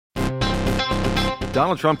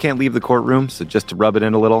Donald Trump can't leave the courtroom, so just to rub it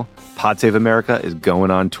in a little, Pod Save America is going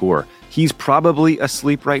on tour. He's probably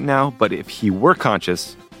asleep right now, but if he were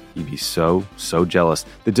conscious, he'd be so jealous.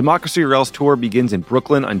 The Democracy or Else tour begins in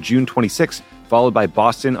Brooklyn on June 26th, followed by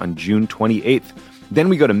Boston on June 28th. Then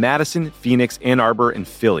we go to Madison, Phoenix, Ann Arbor, and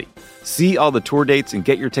Philly. See all the tour dates and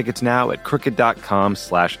get your tickets now at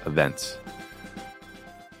crooked.com/events.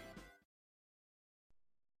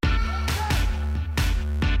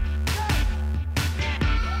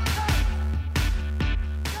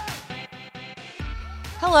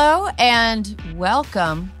 Hello and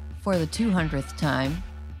welcome for the 200th time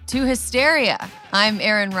to Hysteria. I'm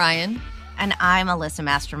Erin Ryan. And I'm Alyssa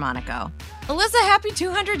Mastromonaco. Alyssa, happy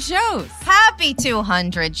 200 shows. Happy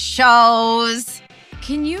 200 shows.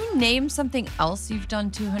 Can you name something else you've done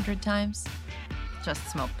 200 times? Just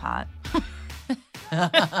smoke pot.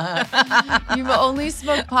 You've only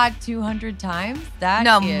smoked pot 200 times?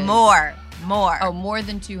 More. Oh, more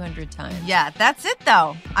than 200 times. Yeah, that's it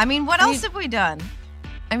though. I mean, what else have we done?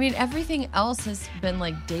 I mean, everything else has been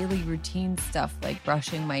like daily routine stuff, like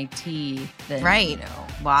brushing my teeth. And, right.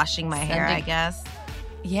 Washing my hair, I guess.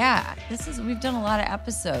 Yeah. We've done a lot of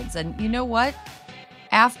episodes. And you know what?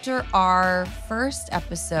 After our first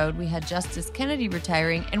episode, we had Justice Kennedy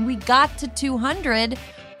retiring, and we got to 200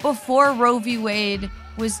 before Roe v. Wade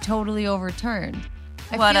was totally overturned.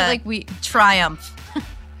 What a triumph.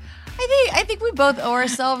 I think we both owe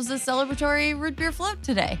ourselves a celebratory root beer float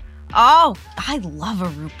today. Oh, I love a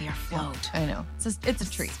root beer float. I know. It's a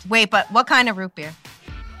treat. Wait, but what kind of root beer?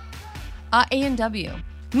 A&W.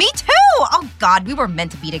 Me too! Oh, God, we were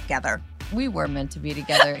meant to be together. We were meant to be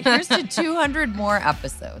together. Here's to 200 more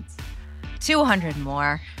episodes. 200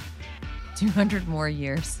 more. 200 more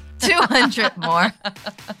years. 200 more.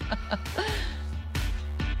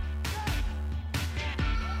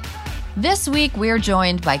 This week, we're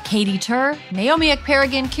joined by Katy Tur, Naomi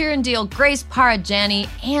Ekperigin, Kieran Deal, Grace Parajani,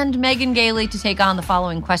 and Megan Gailey to take on the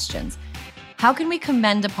following questions. How can we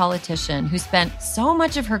commend a politician who spent so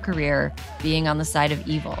much of her career being on the side of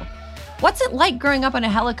evil? What's it like growing up on a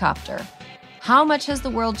helicopter? How much has the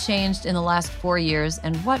world changed in the last 4 years,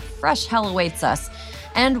 and what fresh hell awaits us?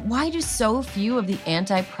 And why do so few of the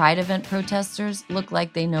anti-Pride event protesters look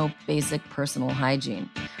like they know basic personal hygiene?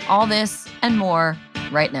 All this and more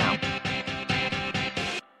right now.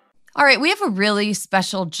 All right, we have a really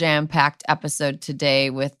special jam-packed episode today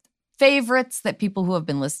with favorites that people who have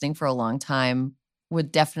been listening for a long time would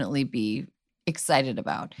definitely be excited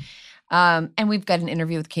about. And we've got an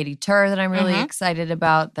interview with Katy Tur that I'm really excited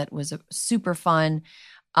about. That was super fun.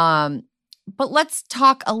 But let's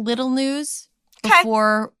talk a little news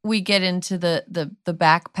before we get into the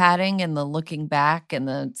back patting and the looking back and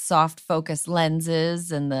the soft focus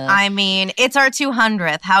lenses and the. I mean, it's our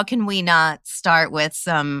 200th. How can we not start with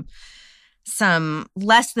some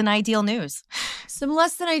less than ideal news? Some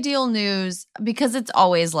less than ideal news, because it's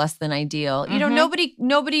always less than ideal. You know,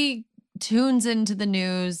 nobody tunes into the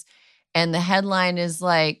news and the headline is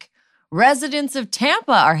like, residents of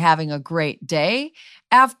Tampa are having a great day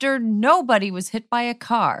after nobody was hit by a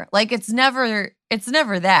car. Like, it's never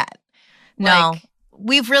that. No,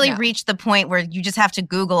 we've really reached the point where you just have to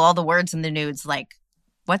Google all the words in the news, like,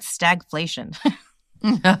 what's stagflation?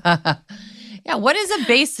 Yeah, what is a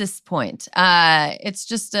basis point?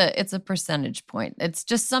 It's a percentage point. It's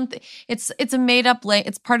just something. It's a made up.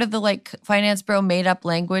 It's part of the Finance Bro made up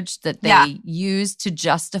language that they use to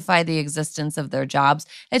justify the existence of their jobs.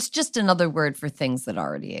 It's just another word for things that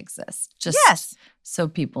already exist. Just so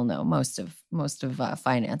people know, most of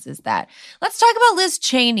finance is that. Let's talk about Liz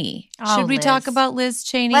Cheney. Should we talk about Liz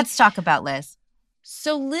Cheney? Let's talk about Liz.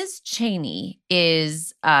 So Liz Cheney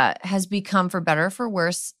has become, for better or for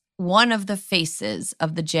worse, one of the faces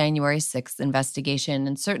of the January 6th investigation,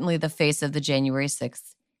 and certainly the face of the January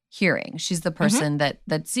 6th hearing. She's the person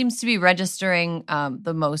that seems to be registering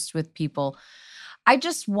the most with people. I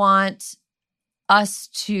just want us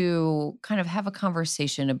to kind of have a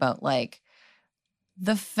conversation about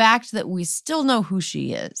the fact that we still know who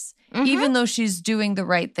she is. Even though she's doing the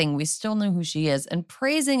right thing, we still know who she is. And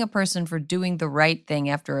praising a person for doing the right thing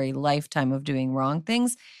after a lifetime of doing wrong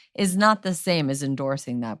things is not the same as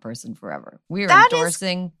endorsing that person forever. We are not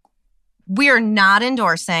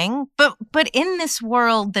endorsing, but in this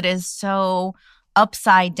world that is so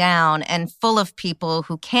upside down and full of people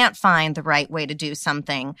who can't find the right way to do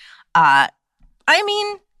something, I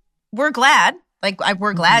mean, we're glad.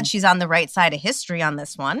 We're glad she's on the right side of history on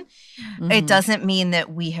this one. It doesn't mean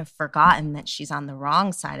that we have forgotten that she's on the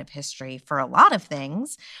wrong side of history for a lot of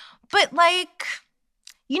things. But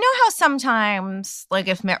You know how sometimes, like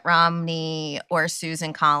if Mitt Romney or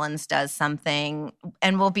Susan Collins does something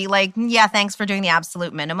and we'll be like, yeah, thanks for doing the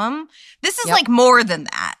absolute minimum. This is like more than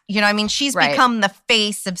that. You know, I mean, she's become the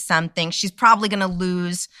face of something. She's probably going to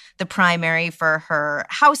lose the primary for her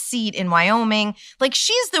House seat in Wyoming. Like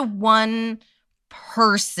she's the one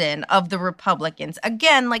person of the Republicans.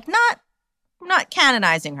 Again, like not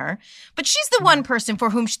canonizing her, but she's the one person for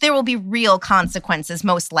whom there will be real consequences,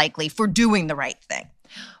 most likely, for doing the right thing.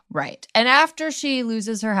 Right. And after she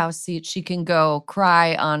loses her House seat, she can go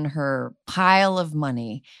cry on her pile of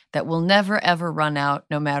money that will never, ever run out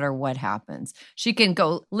no matter what happens. She can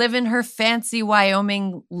go live in her fancy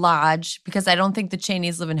Wyoming lodge, because I don't think the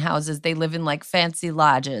Cheneys live in houses. They live in like fancy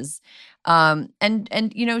lodges.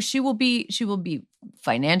 And you know, she will be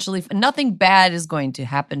financially, nothing bad is going to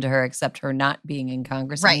happen to her except her not being in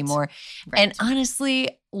Congress anymore. Right. And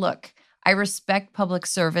honestly, look, I respect public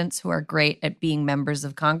servants who are great at being members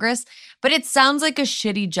of Congress, but it sounds like a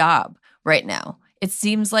shitty job right now. It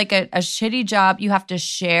seems like a shitty job. You have to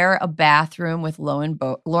share a bathroom with Lauren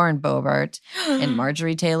Boebert and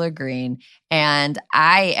Marjorie Taylor Greene. And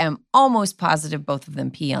I am almost positive both of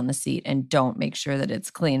them pee on the seat and don't make sure that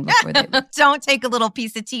it's clean before they leave. Don't take a little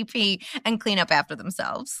piece of TP and clean up after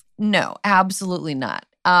themselves. No, absolutely not.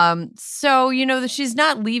 So, you know, she's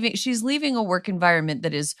not leaving. She's leaving a work environment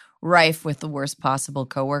that is rife with the worst possible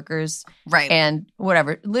coworkers. Right. And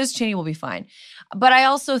whatever. Liz Cheney will be fine. But I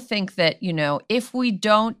also think that, you know, if we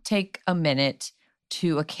don't take a minute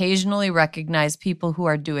to occasionally recognize people who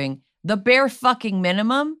are doing the bare fucking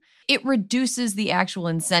minimum, it reduces the actual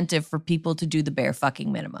incentive for people to do the bare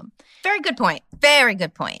fucking minimum. Very good point. Very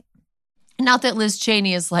good point. Not that Liz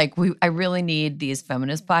Cheney is like, I really need these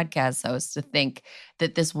feminist podcast hosts to think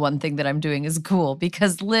that this one thing that I'm doing is cool,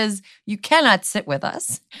 because Liz, you cannot sit with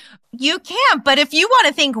us. You can't, but if you want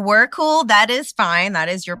to think we're cool, that is fine. That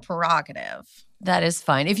is your prerogative. That is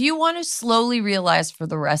fine. If you want to slowly realize for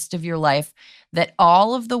the rest of your life that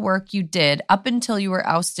all of the work you did up until you were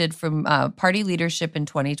ousted from party leadership in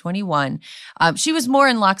 2021, she was more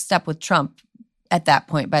in lockstep with Trump at that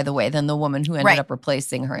point, by the way, than the woman who ended up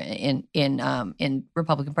replacing her in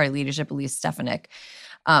Republican Party leadership, Elise Stefanik,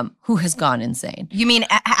 who has gone insane. You mean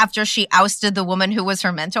after she ousted the woman who was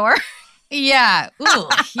her mentor? Yeah. Ooh,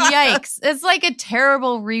 yikes. It's like a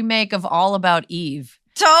terrible remake of All About Eve.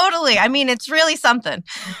 Totally. I mean, it's really something.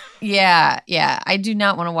 Yeah. I do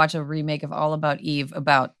not want to watch a remake of All About Eve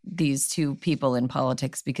about these two people in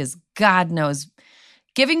politics, because God knows,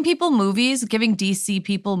 giving people movies, giving DC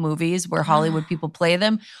people movies where Hollywood people play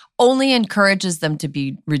them only encourages them to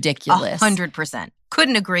be ridiculous. 100%.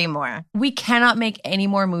 Couldn't agree more. We cannot make any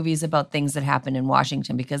more movies about things that happen in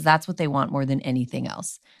Washington, because that's what they want more than anything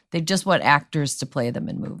else. They just want actors to play them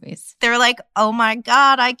in movies. They're like, oh my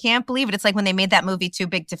God, I can't believe it. It's like when they made that movie Too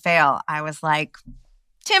Big to Fail. I was like,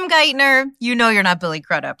 Tim Geithner, you know you're not Billy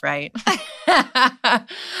Crudup, right?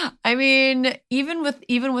 I mean, even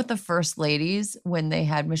with the First Ladies, when they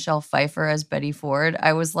had Michelle Pfeiffer as Betty Ford,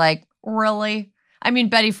 I was like, really? I mean,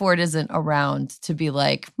 Betty Ford isn't around to be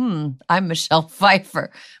like, I'm Michelle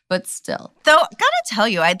Pfeiffer, but still. Though, gotta tell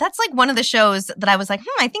you, that's like one of the shows that I was like,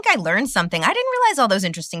 I think I learned something. I didn't realize all those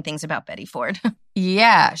interesting things about Betty Ford.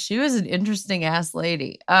 Yeah, she was an interesting ass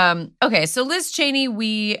lady. Okay, so Liz Cheney,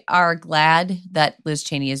 we are glad that Liz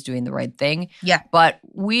Cheney is doing the right thing. Yeah. But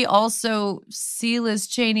we also see Liz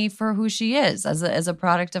Cheney for who she is as a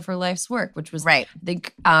product of her life's work, which was, right. I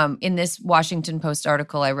think, in this Washington Post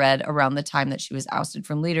article I read around the time that she was ousted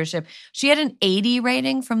from leadership, she had an 80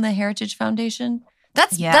 rating from the Heritage Foundation.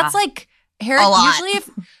 That's like usually if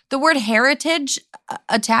the word heritage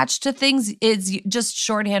attached to things is just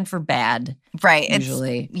shorthand for bad. Right.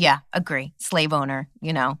 Usually. Yeah, agree. Slave owner,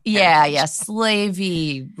 you know. Yeah.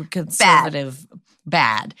 Slavey, conservative,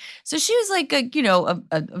 bad. So she was like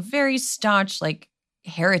a very staunch, like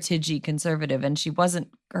heritagey conservative, and she wasn't,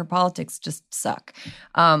 her politics just suck.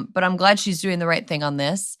 But I'm glad she's doing the right thing on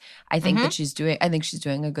this. I think that she's doing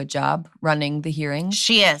a good job running the hearings.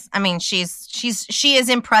 She is. I mean, she is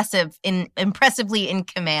impressively in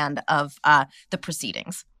command of the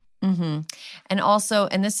proceedings. Mm-hmm. And also,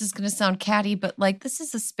 and this is going to sound catty, but like this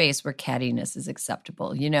is a space where cattiness is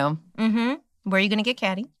acceptable, you know? Mm-hmm. Where are you going to get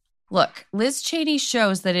catty? Look, Liz Cheney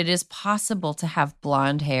shows that it is possible to have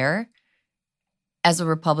blonde hair as a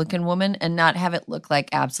Republican woman and not have it look like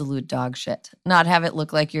absolute dog shit. Not have it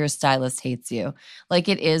look like your stylist hates you. Like,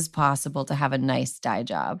 it is possible to have a nice dye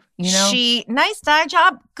job, you know? Nice dye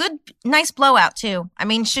job, good, nice blowout too. I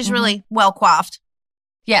mean, she's really well coiffed.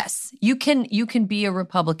 Yes, you can be a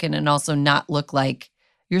Republican and also not look like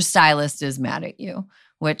your stylist is mad at you,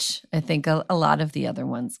 which I think a lot of the other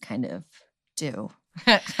ones kind of do.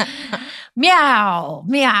 Meow,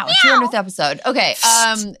 meow. 200th episode. Okay.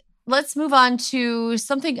 Let's move on to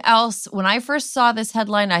something else. When I first saw this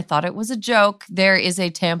headline, I thought it was a joke. There is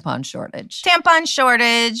a tampon shortage. Tampon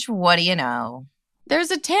shortage. What do you know?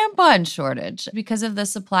 There's a tampon shortage because of the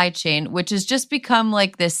supply chain, which has just become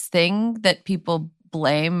like this thing that people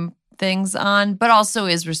blame things on, but also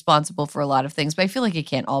is responsible for a lot of things. But I feel like it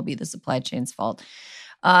can't all be the supply chain's fault.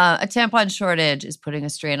 A tampon shortage is putting a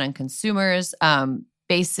strain on consumers.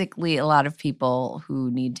 Basically, a lot of people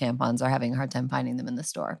who need tampons are having a hard time finding them in the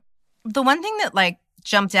store. The one thing that like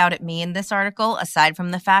jumped out at me in this article, aside from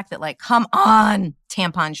the fact that like, come on,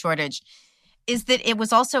 tampon shortage, is that it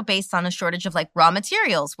was also based on a shortage of like raw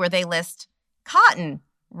materials where they list cotton,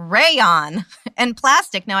 rayon, and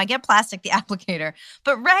plastic. Now I get plastic, the applicator,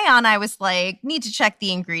 but rayon, I was like, need to check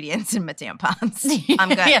the ingredients in my tampons. I'm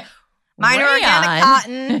good. Yeah. Mine are organic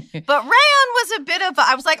cotton, but rayon was a bit of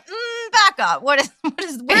I was like, back up.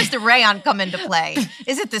 Where's the rayon come into play?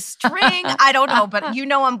 Is it the string? I don't know, but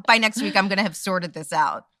by next week I'm going to have sorted this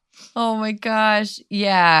out. Oh my gosh.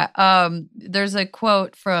 Yeah. There's a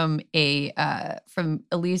quote from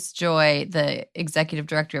Elise Joy, the executive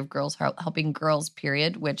director of Girls Helping Girls,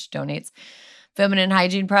 period, which donates feminine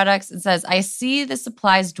hygiene products. It says, I see the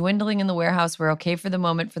supplies dwindling in the warehouse. We're okay for the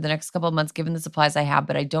moment for the next couple of months, given the supplies I have,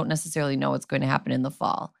 but I don't necessarily know what's going to happen in the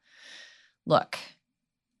fall. Look,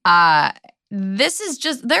 this is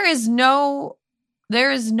just, there is no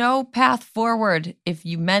path forward if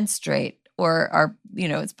you menstruate or are,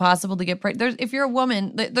 it's possible to get pregnant. If you're a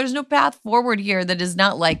woman, there's no path forward here that is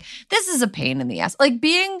not like, this is a pain in the ass. Like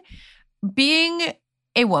being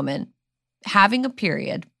a woman, having a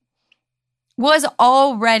period, was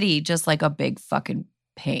already just like a big fucking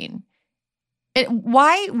pain.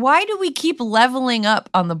 Why do we keep leveling up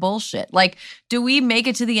on the bullshit? Like, do we make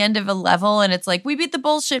it to the end of a level and it's like, we beat the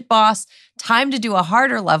bullshit boss, time to do a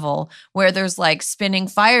harder level where there's like spinning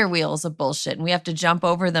fire wheels of bullshit and we have to jump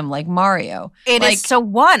over them like Mario.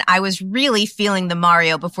 I was really feeling the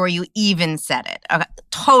Mario before you even said it. Okay,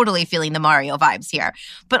 totally feeling the Mario vibes here.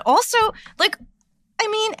 But also,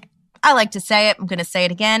 I like to say it. I'm going to say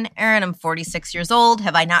it again. Erin, I'm 46 years old.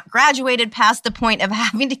 Have I not graduated past the point of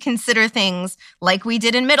having to consider things like we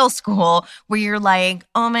did in middle school where you're like,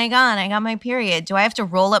 oh my God, I got my period. Do I have to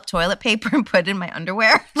roll up toilet paper and put it in my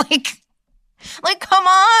underwear? Like, come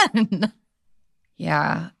on.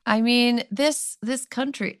 Yeah. I mean, this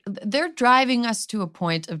country, they're driving us to a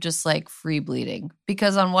point of just like free bleeding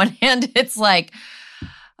because on one hand, it's like,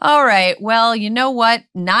 all right, well, you know what?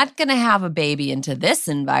 Not going to have a baby into this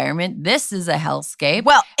environment. This is a hellscape.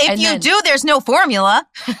 Well, if you do, there's no formula.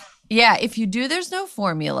 Yeah, if you do, there's no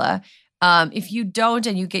formula. If you don't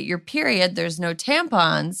and you get your period, there's no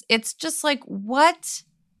tampons. It's just like, what?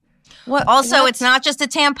 Also, it's not just a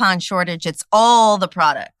tampon shortage. It's all the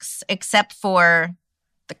products except for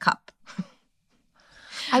the cup.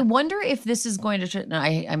 I wonder if this is going to,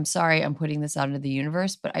 I'm sorry I'm putting this out into the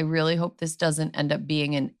universe, but I really hope this doesn't end up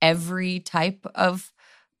being in every type of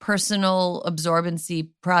personal absorbency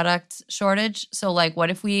product shortage. So like,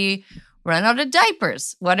 what if we run out of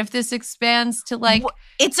diapers? What if this expands to like...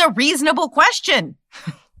 It's a reasonable question.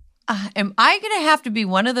 Am I going to have to be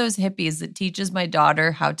one of those hippies that teaches my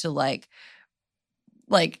daughter how to like,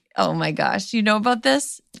 oh my gosh, you know about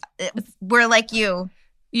this? We're like you.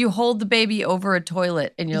 You hold the baby over a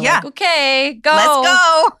toilet and you're like, okay,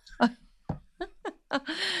 go. Let's go.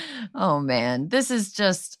 Oh, man. This is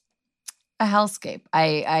just a hellscape.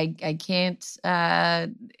 I can't.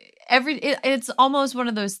 It's almost one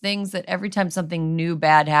of those things that every time something new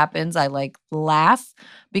bad happens, I like laugh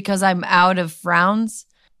because I'm out of frowns.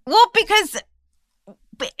 Well, because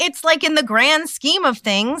it's like in the grand scheme of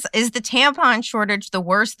things, is the tampon shortage the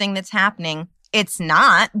worst thing that's happening? It's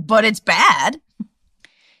not, but it's bad.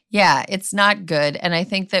 Yeah, it's not good. And I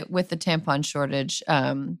think that with the tampon shortage,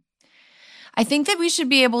 I think that we should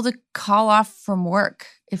be able to call off from work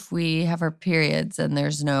if we have our periods and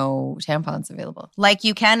there's no tampons available. Like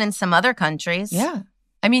you can in some other countries. Yeah.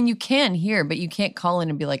 I mean, you can here, but you can't call in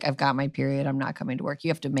and be like, I've got my period, I'm not coming to work. You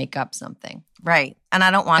have to make up something. Right. And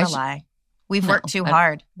I don't want to lie. We've worked too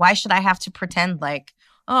hard. Why should I have to pretend like,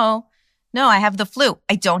 oh, no, I have the flu.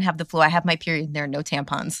 I don't have the flu. I have my period and there are no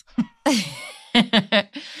tampons.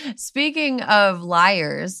 Speaking of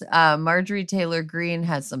liars, Marjorie Taylor Greene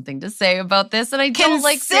has something to say about this. And I don't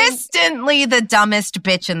like consistently the dumbest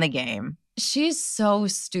bitch in the game. She's so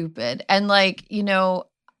stupid. And like,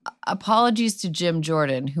 apologies to Jim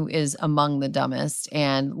Jordan, who is among the dumbest,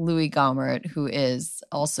 and Louis Gohmert, who is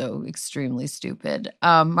also extremely stupid.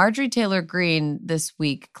 Marjorie Taylor Greene this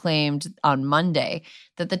week claimed on Monday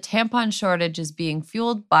that the tampon shortage is being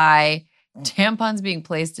fueled by Tampons being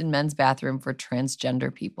placed in men's bathroom for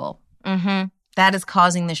transgender people. Mm-hmm. That is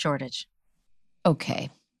causing the shortage. Okay.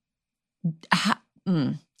 I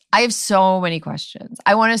have so many questions.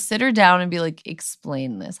 I want to sit her down and be like,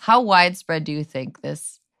 explain this. How widespread do you think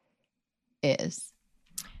this is?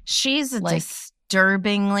 She's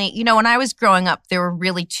disturbingly, when I was growing up, there were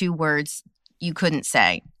really 2 words you couldn't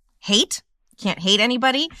say. Hate. You can't hate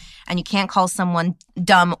anybody, and you can't call someone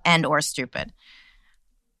dumb and or stupid.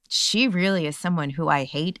 She really is someone who I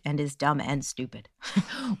hate and is dumb and stupid.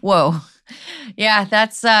 Whoa. Yeah,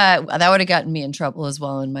 that would have gotten me in trouble as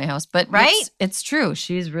well in my house. But right? It's true.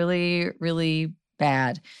 She's really, really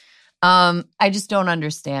bad. I just don't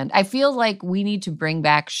understand. I feel like we need to bring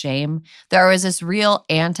back shame. There was this real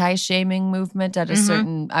anti-shaming movement at a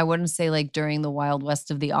certain, I wouldn't say like during the Wild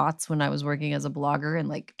West of the aughts when I was working as a blogger in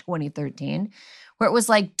like 2013, where it was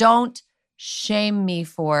like, don't shame me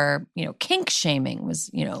for, kink shaming was,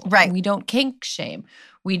 right. We don't kink shame.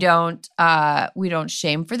 We don't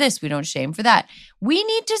shame for this. We don't shame for that. We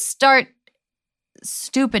need to start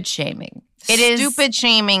stupid shaming. Stupid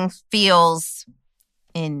shaming feels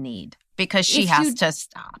in need because she has to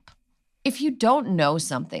stop. If you don't know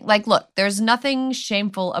something, like, look, there's nothing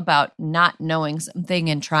shameful about not knowing something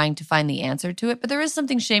and trying to find the answer to it, but there is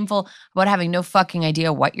something shameful about having no fucking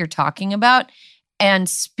idea what you're talking about and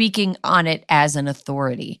speaking on it as an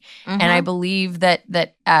authority. And I believe that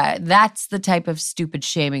that's the type of stupid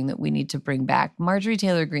shaming that we need to bring back. Marjorie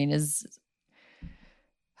Taylor Greene is,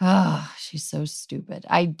 she's so stupid.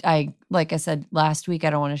 I like I said last week,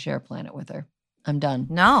 I don't want to share a planet with her. I'm done.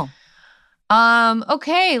 No.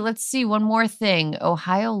 Okay, let's see. One more thing.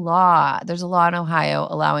 Ohio law. There's a law in Ohio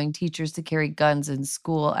allowing teachers to carry guns in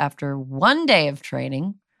school after 1 day of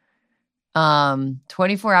training.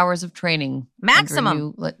 24 hours of training.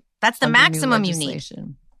 Maximum. That's the maximum you need.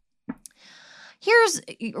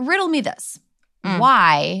 Riddle me this.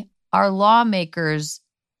 Why are lawmakers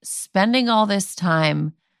spending all this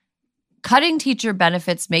time cutting teacher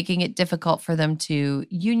benefits, making it difficult for them to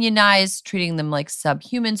unionize, treating them like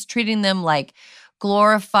subhumans, treating them like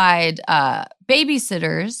glorified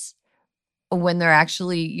babysitters when they're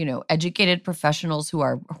actually, educated professionals who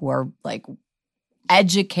are like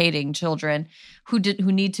educating children who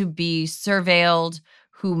need to be surveilled,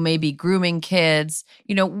 who may be grooming kids,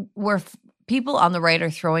 where people on the right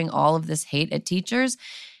are throwing all of this hate at teachers.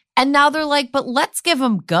 And now they're like, but let's give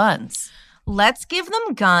them guns. Let's give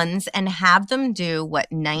them guns and have them do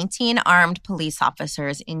what 19 armed police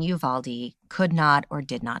officers in Uvalde could not or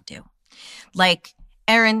did not do. Like,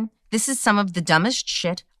 Erin, this is some of the dumbest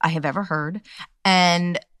shit I have ever heard.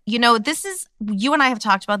 And you and I have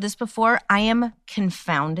talked about this before. I am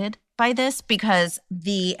confounded by this because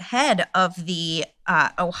the head of the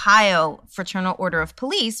Ohio Fraternal Order of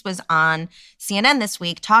Police was on CNN this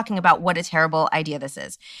week talking about what a terrible idea this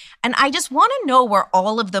is. And I just want to know where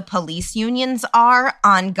all of the police unions are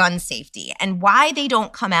on gun safety and why they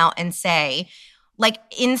don't come out and say, like,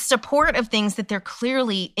 in support of things that they're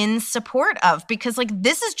clearly in support of, because like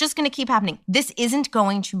this is just going to keep happening. This isn't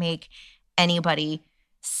going to make anybody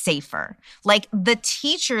safer. Like, the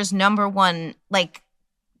teacher's number one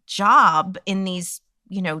job in these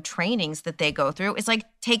trainings that they go through is like,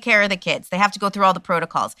 take care of the kids. They have to go through all the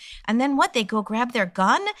protocols. And then what? They go grab their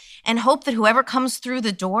gun and hope that whoever comes through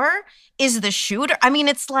the door is the shooter. I mean,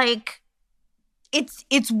 it's like,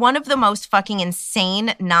 it's one of the most fucking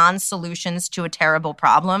insane non-solutions to a terrible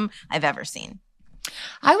problem I've ever seen.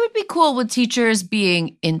 I would be cool with teachers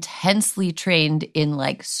being intensely trained in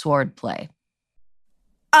like sword play.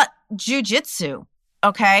 Jiu-jitsu,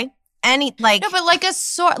 okay? No, but like a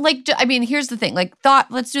sword, here's the thing,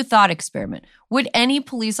 let's do a thought experiment. Would any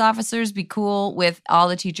police officers be cool with all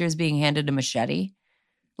the teachers being handed a machete?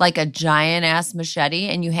 Like a giant ass machete,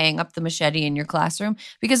 and you hang up the machete in your classroom?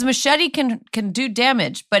 Because a machete can do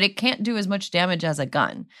damage, but it can't do as much damage as a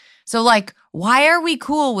gun. So like, why are we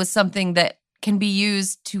cool with something that can be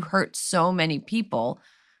used to hurt so many people,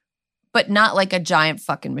 but not like a giant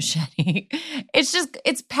fucking machete?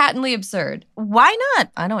 It's patently absurd. Why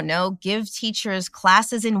not? I don't know. Give teachers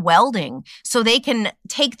classes in welding so they can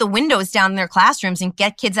take the windows down in their classrooms and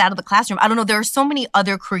get kids out of the classroom. I don't know. There are so many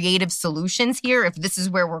other creative solutions here. If this is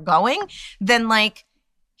where we're going, then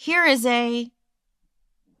here is a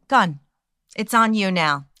gun. It's on you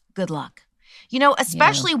now. Good luck.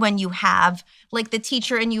 Especially when you have the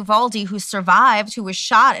teacher in Uvalde who was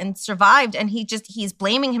shot and survived, and he's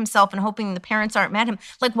blaming himself and hoping the parents aren't mad at him.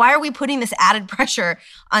 Like, why are we putting this added pressure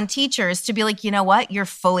on teachers to be like, you know what? You're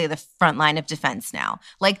fully the front line of defense now.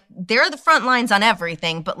 Like, they're the front lines on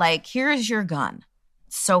everything, but here's your gun.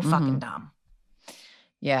 So fucking dumb.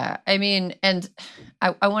 Yeah. I mean, and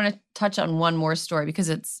I want to touch on one more story because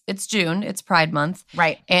it's June, it's Pride Month.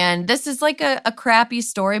 Right. And this is like a crappy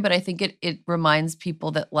story, but I think it reminds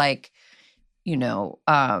people that like, you know,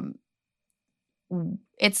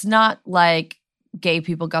 it's not like gay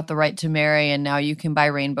people got the right to marry and now you can buy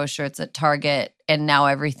rainbow shirts at Target and now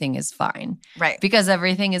everything is fine. Right. Because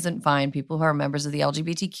everything isn't fine. People who are members of the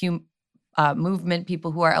LGBTQ movement,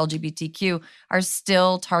 people who are LGBTQ are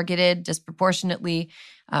still targeted disproportionately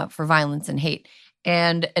for violence and hate.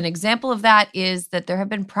 And an example of that is that there have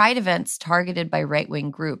been pride events targeted by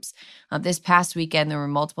right-wing groups. This past weekend, there were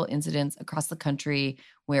multiple incidents across the country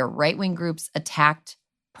where right-wing groups attacked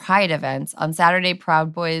pride events. On Saturday,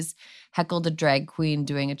 Proud Boys heckled a drag queen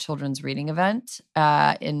doing a children's reading event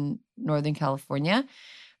in Northern California.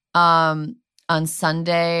 On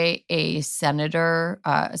Sunday, a senator,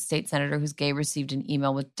 a state senator who's gay, received an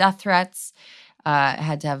email with death threats,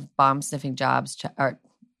 had to have bomb-sniffing dogs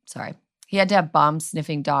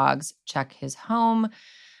check his home.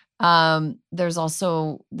 There's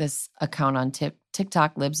also this account on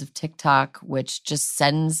TikTok, Libs of TikTok, which just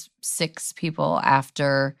sends 6 people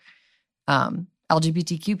after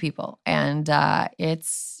LGBTQ people. And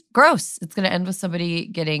it's gross. It's going to end with somebody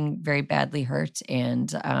getting very badly hurt.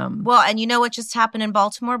 And well, and you know what just happened in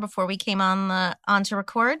Baltimore before we came on to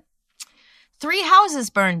record? 3 houses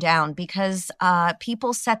burned down because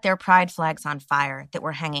people set their pride flags on fire that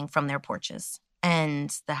were hanging from their porches,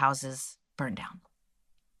 and the houses burned down.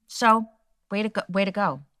 So, way to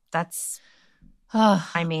go. That's,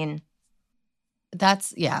 I mean,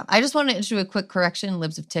 that's, yeah. I just want to issue a quick correction.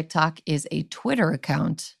 Libs of TikTok is a Twitter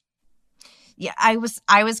account. Yeah, I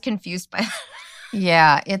was confused by that.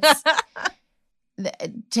 Yeah, it's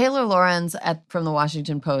Taylor Lorenz from the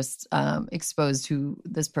Washington Post exposed who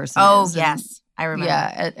this person is. Oh, yes. I remember.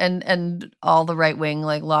 Yeah, and all the right wing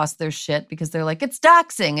like lost their shit because they're like, it's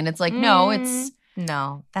doxing. And it's like, no, that's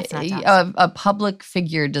not doxing. A public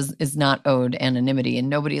figure is not owed anonymity, and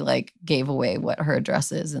nobody like gave away what her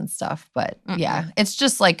address is and stuff. But yeah, it's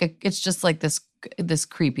just like this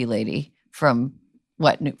creepy lady from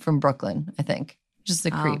Brooklyn, I think. Just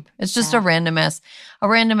a creep. It's just a random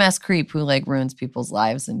ass creep who like ruins people's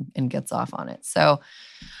lives and gets off on it. So,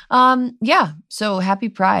 yeah. So happy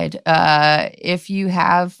Pride. If you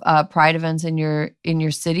have Pride events in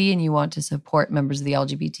your city and you want to support members of the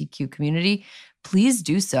LGBTQ community, please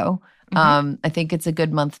do so. I think it's a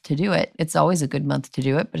good month to do it. It's always a good month to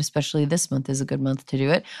do it, but especially this month is a good month to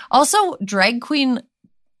do it. Also, drag queen,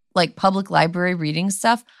 like public library reading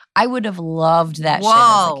stuff. I would have loved that shit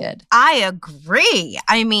as a kid. I agree.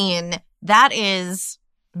 I mean, that is,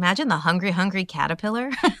 imagine the hungry caterpillar.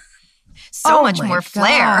 So much more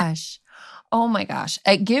flair. Oh my gosh.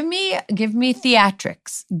 Give me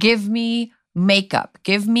theatrics. Give me makeup.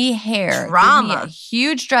 Give me hair. Drama. Give me a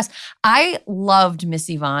huge dress. I loved Miss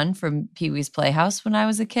Yvonne from Pee-wee's Playhouse when I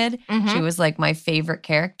was a kid. She was like my favorite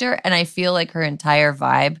character. And I feel like her entire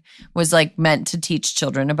vibe was like meant to teach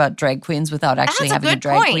children about drag queens without actually having a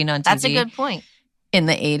drag queen on TV. That's a good point. In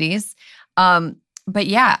the 80s. But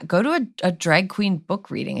yeah, go to a drag queen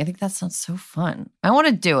book reading. I think that sounds so fun. I want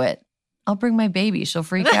to do it. I'll bring my baby. She'll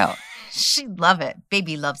freak out. She'd love it.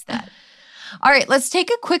 Baby loves that. All right, let's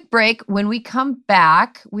take a quick break. When we come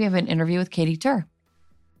back, we have an interview with Katy Tur.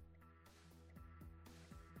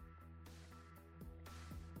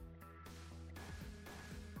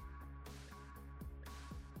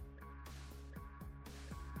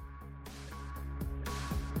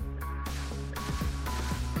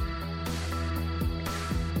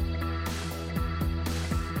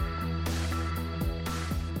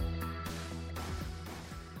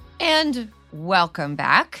 And welcome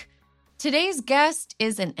back. Today's guest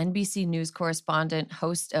is an NBC News correspondent,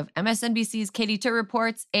 host of MSNBC's Katy Tur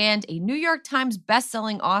Reports, and a New York Times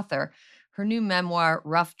bestselling author. Her new memoir,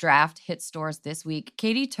 Rough Draft, hit stores this week.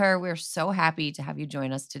 Katy Tur, we're so happy to have you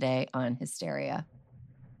join us today on Hysteria.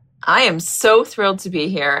 I am so thrilled to be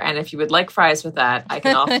here, and if you would like fries with that, I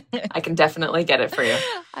can definitely get it for you.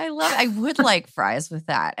 I love it. I would like fries with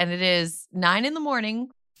that, and it is 9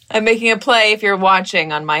 a.m. I'm making a play if you're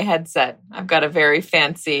watching on my headset. I've got a very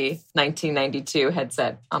fancy 1992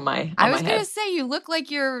 headset on my head. I was going to say, you look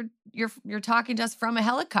like you're talking to us from a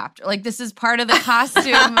helicopter. Like this is part of the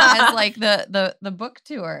costume as like the book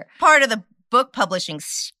tour. Part of the book publishing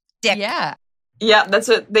stick. Yeah. Yeah, that's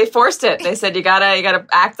what they forced it. They said you gotta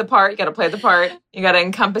act the part, you gotta play the part, you gotta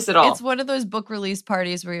encompass it all. It's one of those book release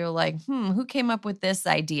parties where you're like, who came up with this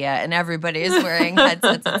idea? And everybody is wearing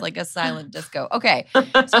headsets. It's like a silent disco. Okay,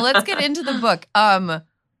 so let's get into the book.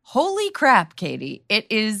 Holy crap, Katy!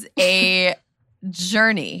 It is a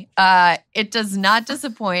journey. It does not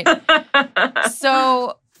disappoint.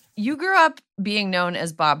 So you grew up being known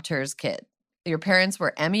as Bob Tur's kid. Your parents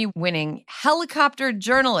were Emmy-winning helicopter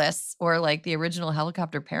journalists, or like the original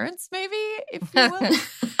helicopter parents, maybe, if you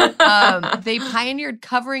will. They pioneered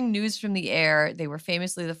covering news from the air. They were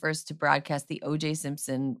famously the first to broadcast the O.J.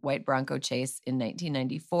 Simpson white Bronco chase in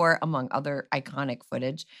 1994, among other iconic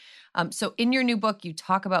footage. So in your new book, you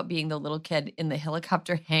talk about being the little kid in the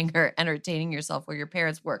helicopter hangar, entertaining yourself while your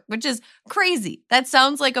parents work, which is crazy. That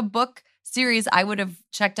sounds like a book series I would have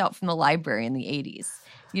checked out from the library in the 80s.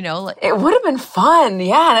 You know, it would have been fun.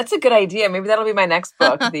 Yeah, that's a good idea. Maybe that'll be my next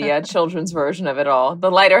book, the children's version of it all, the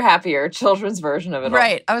lighter, happier children's version of it all.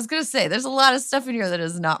 Right. I was going to say, there's a lot of stuff in here that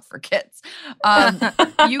is not for kids.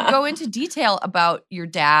 You go into detail about your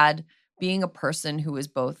dad being a person who was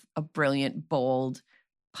both a brilliant, bold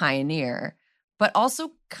pioneer, but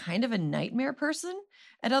also kind of a nightmare person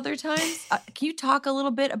at other times. Can you talk a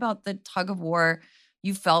little bit about the tug of war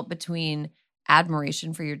you felt between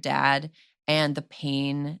admiration for your dad and the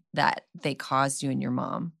pain that they caused you and your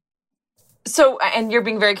mom? So, and you're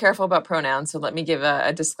being very careful about pronouns. So let me give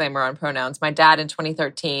a disclaimer on pronouns. My dad in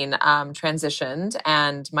 2013 transitioned,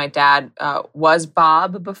 and my dad was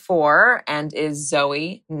Bob before and is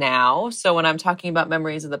Zoe now. So when I'm talking about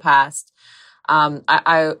memories of the past,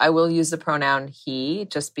 I will use the pronoun he,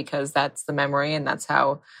 just because that's the memory and that's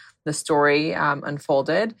how the story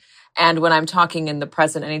unfolded. And when I'm talking in the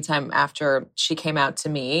present, anytime after she came out to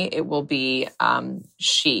me, it will be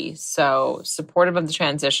she. So supportive of the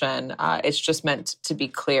transition. It's just meant to be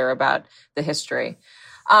clear about the history.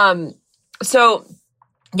 So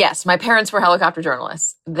yes, my parents were helicopter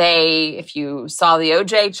journalists. If you saw the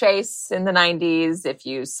OJ chase in the 90s, if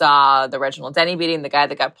you saw the Reginald Denny beating, the guy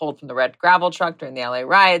that got pulled from the red gravel truck during the LA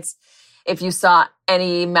riots, if you saw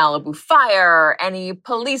any Malibu fire, any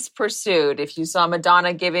police pursuit, if you saw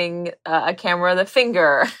Madonna giving a camera the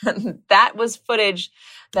finger, that was footage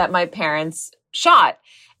that my parents shot.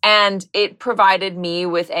 And it provided me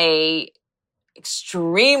with a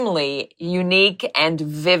extremely unique and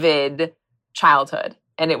vivid childhood.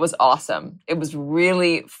 And it was awesome. It was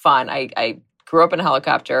really fun. I grew up in a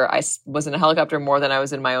helicopter. I was in a helicopter more than I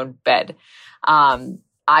was in my own bed.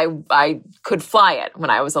 I could fly it when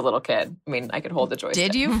I was a little kid. I mean, I could hold the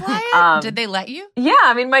joystick. Did you fly it? Did they let you? Yeah.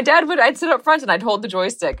 I mean, I'd sit up front and I'd hold the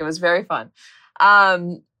joystick. It was very fun.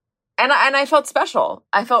 And I felt special.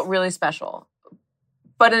 I felt really special.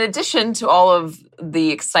 But in addition to all of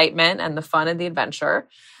the excitement and the fun and the adventure,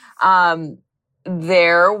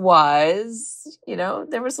 there was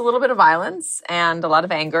a little bit of violence and a lot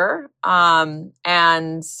of anger,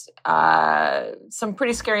 and some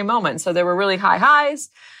pretty scary moments. So there were really high highs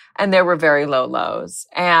and there were very low lows.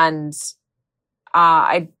 And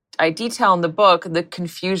I detail in the book the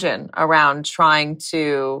confusion around trying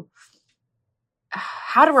to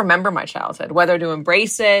how to remember my childhood, whether to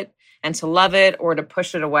embrace it and to love it or to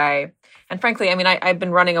push it away. And frankly, I mean, I've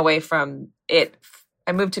been running away from it.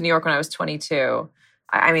 I moved to New York when I was 22.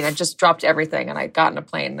 I just dropped everything and I got in a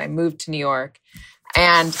plane and I moved to New York.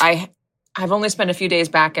 And I've only spent a few days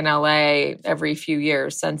back in LA every few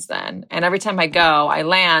years since then. And every time I go, I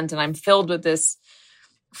land and I'm filled with this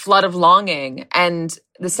flood of longing. And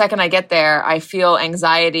the second I get there, I feel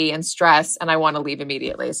anxiety and stress and I want to leave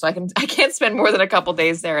immediately. So I can't spend more than a couple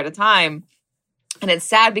days there at a time. And it's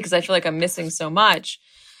sad because I feel like I'm missing so much.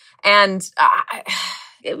 And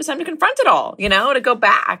it was time to confront it all, to go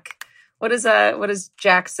back. What does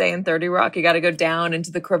Jack say in 30 Rock? You got to go down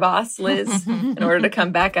into the crevasse, Liz, in order to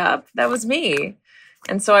come back up. That was me.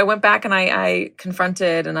 And so I went back and I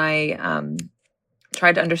confronted and I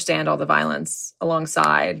tried to understand all the violence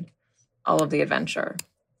alongside all of the adventure.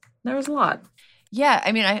 There was a lot. Yeah.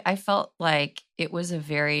 I mean, I felt like it was a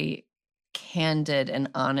very candid and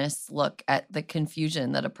honest look at the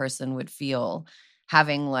confusion that a person would feel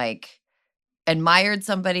having like admired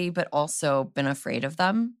somebody, but also been afraid of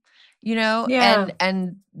them, Yeah.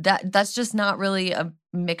 And that's just not really a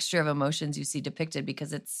mixture of emotions you see depicted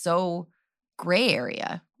because it's so gray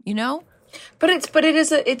area, But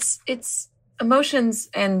it's emotions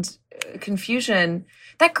and confusion.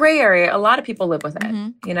 That gray area, a lot of people live with it.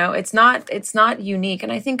 Mm-hmm. It's not unique.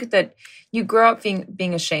 And I think that you grow up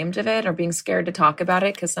being ashamed of it or being scared to talk about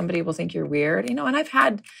it because somebody will think you're weird, and I've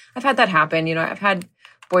had that happen. I've had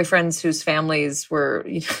boyfriends whose families were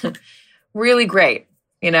really great.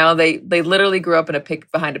 They literally grew up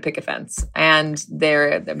behind a picket fence, and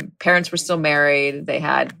their parents were still married. They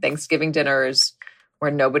had Thanksgiving dinners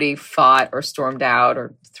where nobody fought or stormed out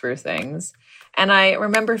or threw things. And I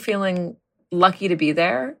remember feeling lucky to be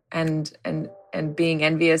there and and being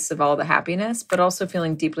envious of all the happiness, but also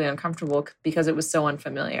feeling deeply uncomfortable because it was so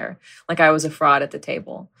unfamiliar. Like I was a fraud at the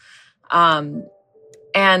table. And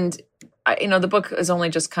the book has only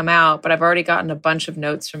just come out, but I've already gotten a bunch of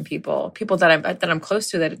notes from people that I'm close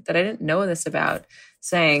to that I didn't know this about,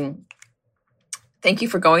 saying, thank you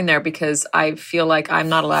for going there, because I feel like I'm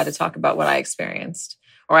not allowed to talk about what I experienced,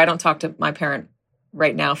 or I don't talk to my parent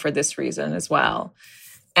right now for this reason as well.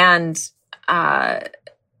 And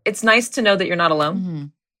it's nice to know that you're not alone.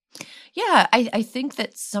 Mm-hmm. Yeah, I think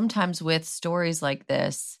that sometimes with stories like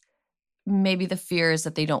this, maybe the fear is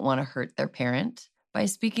that they don't want to hurt their parent by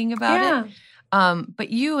speaking about it. But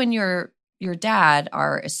you and your dad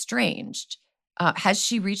are estranged. Has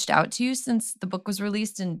she reached out to you since the book was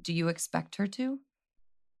released, and do you expect her to?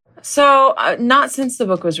 So not since the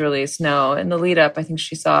book was released, no. In the lead up, I think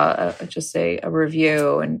she saw a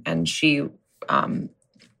review, and she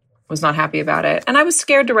was not happy about it. And I was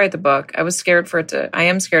scared to write the book. I am scared for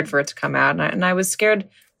it to come out. And I was scared,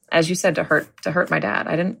 as you said, to hurt my dad.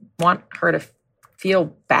 I didn't want her to feel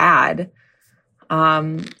bad.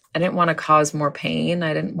 I didn't want to cause more pain.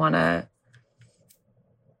 I didn't want to,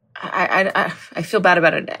 I feel bad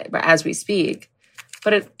about it as we speak,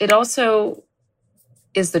 but it also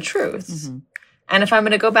is the truth. Mm-hmm. And if I'm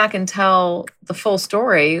going to go back and tell the full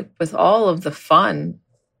story with all of the fun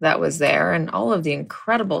that was there and all of the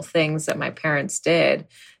incredible things that my parents did,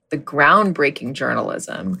 the groundbreaking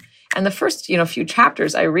journalism, and the first, few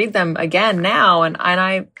chapters, I read them again now, and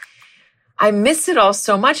I miss it all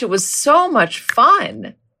so much. It was so much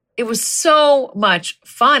fun. It was so much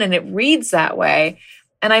fun, and it reads that way,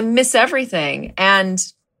 and I miss everything. And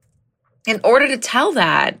in order to tell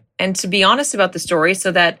that and to be honest about the story,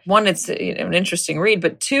 so that one, it's an interesting read,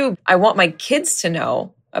 but two, I want my kids to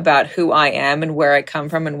know about who I am and where I come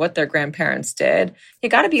from and what their grandparents did. You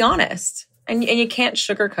got to be honest. And you can't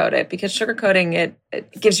sugarcoat it, because sugarcoating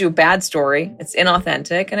it gives you a bad story. It's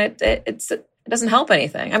inauthentic, and it doesn't help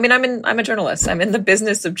anything. I mean, I'm a journalist. I'm in the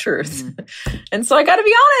business of truth. Mm-hmm. And so I got to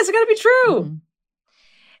be honest. I got to be true. Mm-hmm.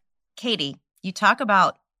 Katy, you talk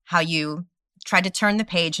about how you tried to turn the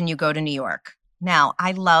page and you go to New York. Now,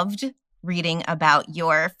 I loved reading about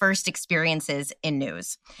your first experiences in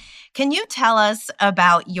news. Can you tell us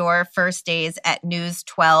about your first days at News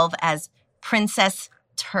 12 as Princess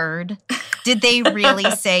Turd? Did they really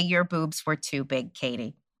say your boobs were too big,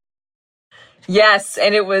 Katy? Yes,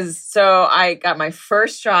 and it was, so I got my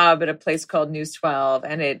first job at a place called News 12,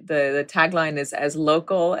 and the tagline is as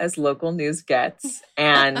local news gets.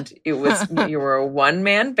 And it was, you were a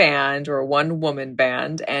one-man band or a one-woman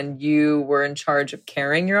band, and you were in charge of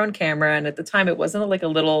carrying your own camera. And at the time, it wasn't like a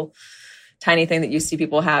little tiny thing that you see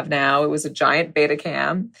people have now. It was a giant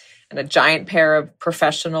Betacam and a giant pair of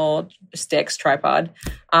professional sticks, tripod.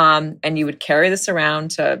 And you would carry this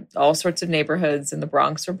around to all sorts of neighborhoods in the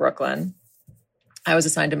Bronx or Brooklyn. I was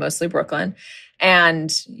assigned to mostly Brooklyn.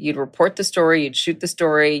 And you'd report the story, you'd shoot the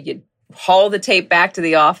story, you'd haul the tape back to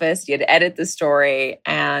the office, you'd edit the story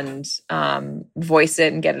and voice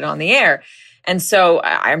it and get it on the air. And so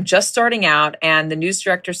I'm just starting out, and the news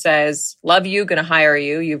director says, love you, going to hire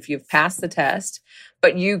you. You've passed the test,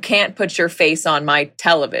 but you can't put your face on my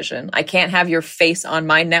television. I can't have your face on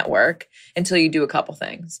my network until you do a couple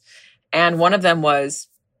things. And one of them was,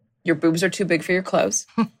 your boobs are too big for your clothes.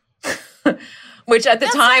 Which at the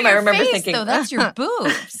time I remember thinking, though, that's your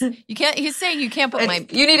boobs. You can't. He's saying you can't put my.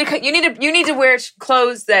 You need to wear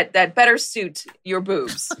clothes that better suit your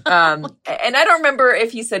boobs. And I don't remember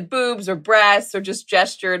if he said boobs or breasts or just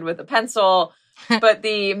gestured with a pencil, but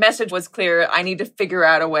the message was clear. I need to figure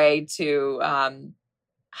out a way to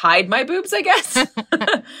hide my boobs, I guess.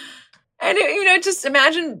 And just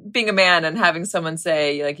imagine being a man and having someone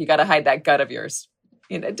say, like, you got to hide that gut of yours.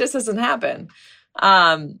 It just doesn't happen.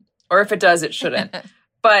 Or if it does, it shouldn't.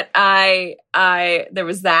 But there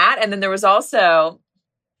was that. And then there was also,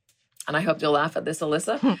 and I hope you'll laugh at this,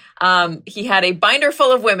 Alyssa. He had a binder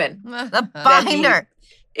full of women. A binder.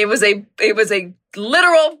 It was a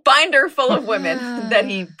literal binder full of women that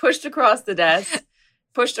he pushed across the desk.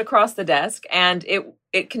 And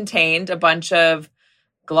it contained a bunch of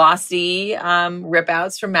glossy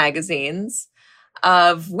rip-outs from magazines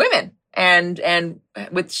of women and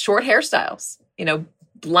with short hairstyles,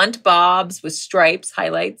 blunt bobs with stripes,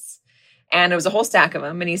 highlights. And it was a whole stack of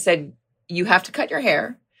them. And he said, you have to cut your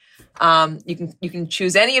hair. You can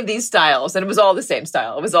choose any of these styles. And it was all the same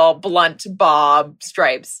style. It was all blunt bob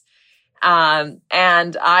stripes. And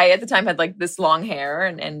I, at the time, had like this long hair.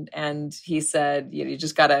 And he said, you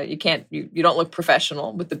don't look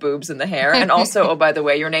professional with the boobs and the hair. And also, oh, by the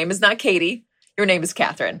way, your name is not Katy. Your name is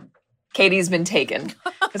Catherine. Katy's been taken.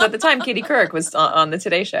 Because at the time, Katie Couric was on the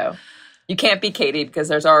Today Show. You can't be Katy because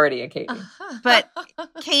there's already a Katy. But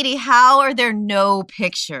Katy, how are there no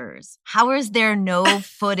pictures? How is there no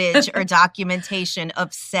footage or documentation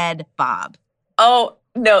of said Bob? Oh,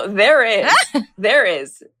 no, there is. There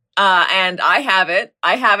is. And I have it.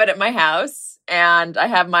 I have it at my house. And I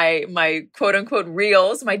have my quote unquote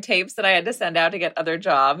reels, my tapes that I had to send out to get other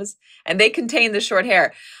jobs. And they contain the short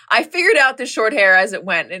hair. I figured out the short hair as it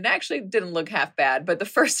went. It actually didn't look half bad. But the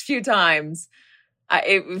first few times,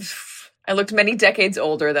 I looked many decades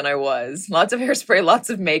older than I was. Lots of hairspray, lots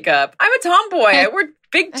of makeup. I'm a tomboy. I wore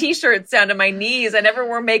big T-shirts down to my knees. I never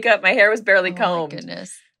wore makeup. My hair was barely combed. My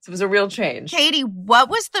goodness. So it was a real change. Katy, what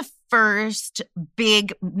was the first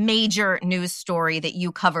big major news story that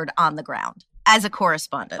you covered on the ground as a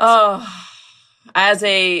correspondent? Oh, as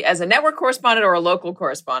a network correspondent or a local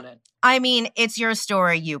correspondent? I mean, it's your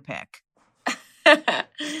story, you pick.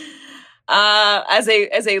 As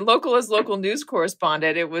a local news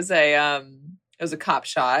correspondent, it was a cop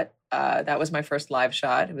shot. That was my first live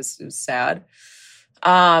shot. It was sad.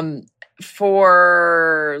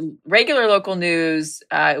 For regular local news,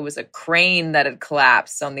 it was a crane that had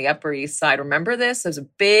collapsed on the Upper East Side. Remember this? There was a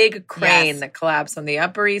big crane that collapsed on the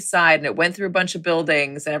Upper East Side, and it went through a bunch of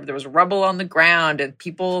buildings, and there was rubble on the ground, and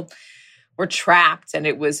people were trapped, and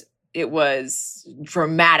it was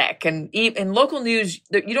dramatic. And in local news,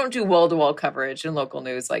 you don't do wall-to-wall coverage in local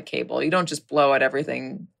news like cable. You don't just blow out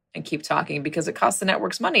everything and keep talking because it costs the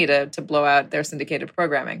networks money to blow out their syndicated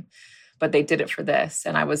programming. But they did it for this,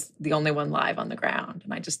 and I was the only one live on the ground,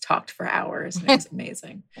 and I just talked for hours, and it was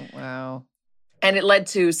amazing. Wow. And it led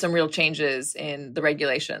to some real changes in the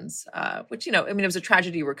regulations, which, it was a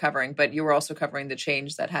tragedy you were covering, but you were also covering the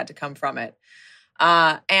change that had to come from it.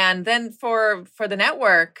 And then for the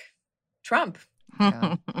network, Trump.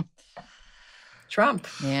 Yeah. Trump.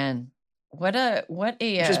 Man. What a which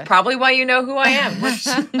is probably why you know who I am.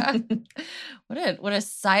 What a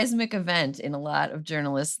seismic event in a lot of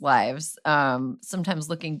journalists' lives. Sometimes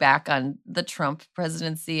looking back on the Trump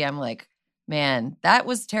presidency, I'm like, man, that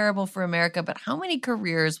was terrible for America, but how many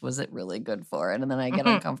careers was it really good for? And then I get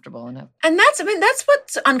uncomfortable and that's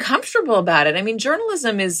what's uncomfortable about it. I mean,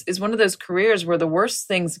 journalism is one of those careers where the worse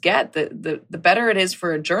things get, the better it is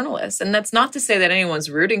for a journalist. And that's not to say that anyone's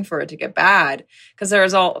rooting for it to get bad, because there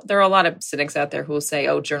are a lot of cynics out there who will say,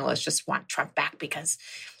 oh, journalists just want Trump back because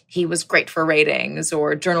he was great for ratings,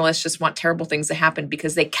 or journalists just want terrible things to happen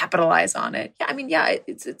because they capitalize on it. Yeah,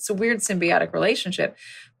 it's a weird symbiotic relationship,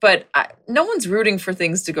 but no one's rooting for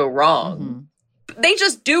things to go wrong. Mm-hmm. They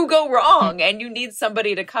just do go wrong, and you need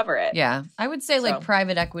somebody to cover it. Yeah, I would say like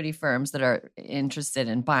private equity firms that are interested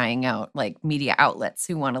in buying out like media outlets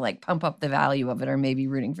who want to like pump up the value of it are maybe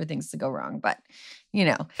rooting for things to go wrong, but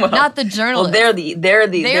not the journalists. Well, they're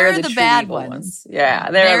the bad ones.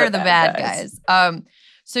 Yeah, they're the bad guys.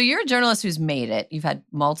 So you're a journalist who's made it. You've had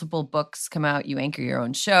multiple books come out. You anchor your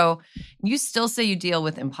own show. You still say you deal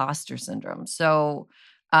with imposter syndrome. So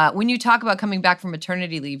when you talk about coming back from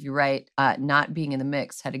maternity leave, you write, not being in the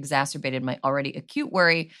mix had exacerbated my already acute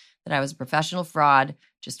worry that I was a professional fraud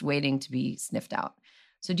just waiting to be sniffed out.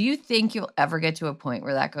 So do you think you'll ever get to a point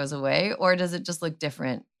where that goes away, or does it just look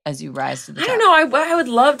different as you rise to the top? I don't know. I would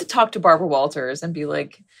love to talk to Barbara Walters and be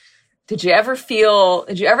like, did you ever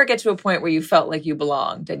get to a point where you felt like you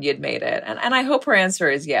belonged and you'd made it? And I hope her answer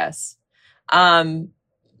is yes.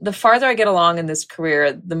 The farther I get along in this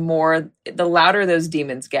career, the louder those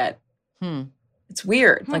demons get. It's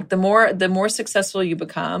weird. Like the more successful you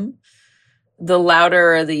become, the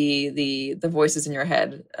louder the voices in your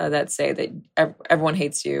head that say that everyone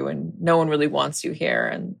hates you and no one really wants you here,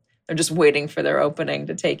 and they're just waiting for their opening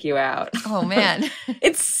to take you out. Oh, man.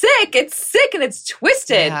 It's sick. It's sick and it's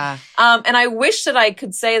twisted. Yeah. And I wish that I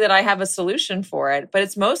could say that I have a solution for it, but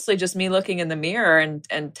it's mostly just me looking in the mirror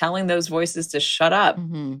and telling those voices to shut up.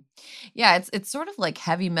 Mm-hmm. Yeah, it's sort of like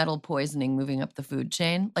heavy metal poisoning moving up the food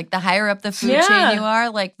chain. Like the higher up the food chain you are,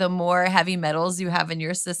 like the more heavy metals you have in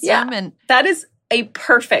your system. Yeah, and that is a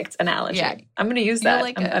perfect analogy. Yeah. I'm going to use that.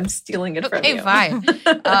 Like I'm stealing it from you. Okay,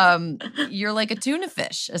 fine. You're like a tuna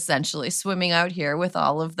fish, essentially, swimming out here with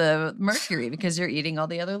all of the mercury because you're eating all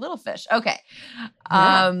the other little fish. Okay.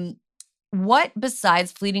 Yeah. What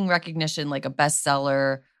besides fleeting recognition, like a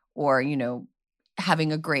bestseller or,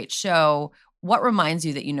 having a great show, what reminds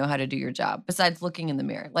you that you know how to do your job besides looking in the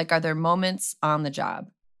mirror? Like, are there moments on the job?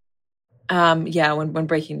 When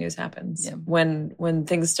breaking news happens, when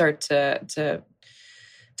things start to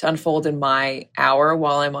unfold in my hour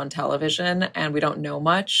while I'm on television and we don't know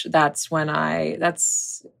much, that's when I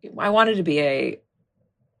wanted to be a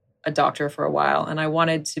doctor for a while, and I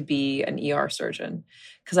wanted to be an ER surgeon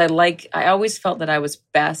because I always felt that I was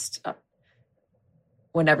best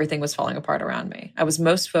when everything was falling apart around me. I was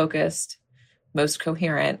most focused, most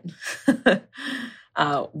coherent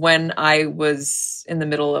when I was in the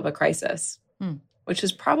middle of a crisis, which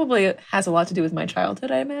is probably has a lot to do with my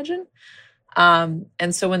childhood, I imagine.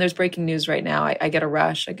 And so when there's breaking news right now, I get a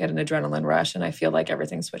rush, I get an adrenaline rush, and I feel like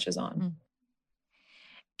everything switches on.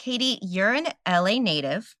 Katy, you're an LA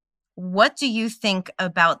native. What do you think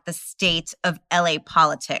about the state of LA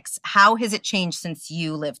politics? How has it changed since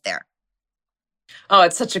you lived there? Oh,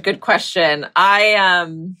 it's such a good question. LA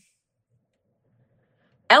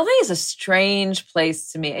is a strange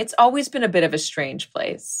place to me. It's always been a bit of a strange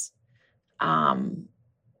place. A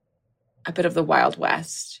bit of the Wild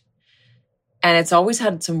West. And it's always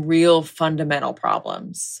had some real fundamental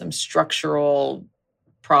problems, some structural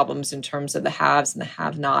problems in terms of the haves and the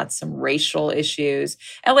have-nots, some racial issues.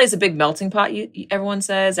 LA is a big melting pot, everyone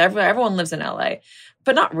says. Everyone lives in LA,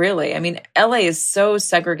 but not really. I mean, LA is so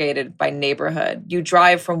segregated by neighborhood. You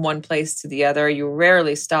drive from one place to the other. You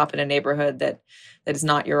rarely stop in a neighborhood that is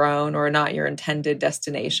not your own or not your intended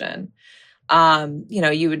destination.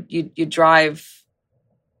 You drive.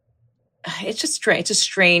 It's just strange. It's a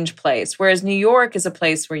strange place. Whereas New York is a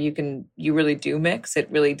place where you really do mix.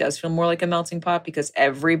 It really does feel more like a melting pot because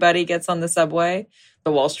everybody gets on the subway,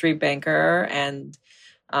 the Wall Street banker and,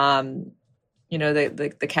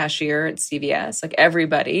 the cashier at CVS. Like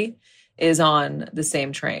everybody is on the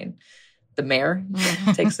same train. The mayor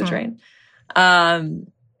takes the train. But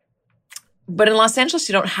in Los Angeles,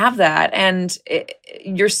 you don't have that. And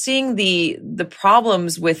you're seeing the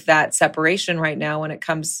problems with that separation right now when it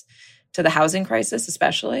comes to the housing crisis,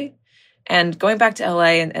 especially. And going back to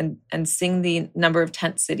LA and seeing the number of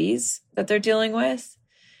tent cities that they're dealing with,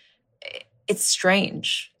 it's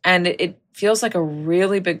strange. And it feels like a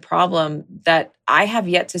really big problem that I have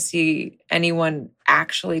yet to see anyone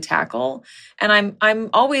actually tackle. And I'm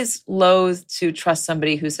always loath to trust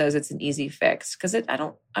somebody who says it's an easy fix because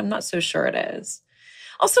I'm not so sure it is.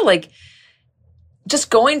 Also, like, just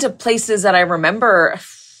going to places that I remember.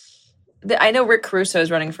 I know Rick Caruso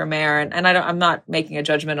is running for mayor, and I'm not making a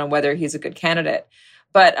judgment on whether he's a good candidate,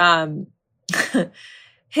 but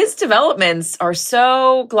his developments are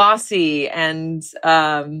so glossy and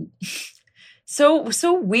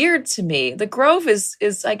so weird to me. The Grove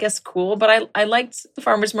is I guess cool, but I liked the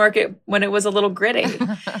farmers market when it was a little gritty.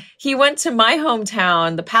 He went to my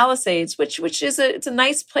hometown, the Palisades, which is it's a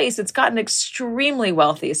nice place. It's gotten extremely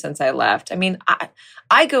wealthy since I left. I mean,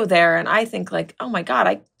 I go there and I think like, oh my God,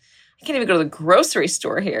 I can't even go to the grocery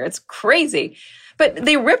store here. It's crazy. But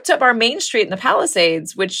they ripped up our main street in the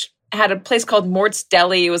Palisades, which had a place called Mort's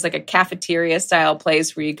Deli. It was like a cafeteria style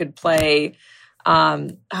place where you could play,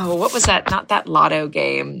 what was that? Not that lotto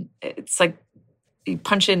game. It's like you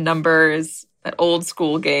punch in numbers, that old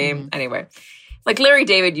school game. Anyway, like Larry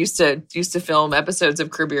David used to film episodes of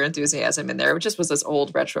Curb Your Enthusiasm in there, which just was this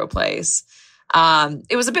old retro place.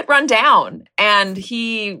 It was a bit run down, and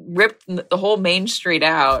he ripped the whole main street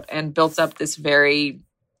out and built up this very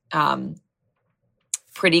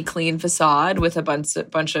pretty clean facade with a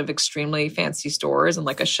bunch of extremely fancy stores and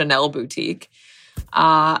like a Chanel boutique.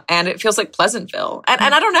 And it feels like Pleasantville. And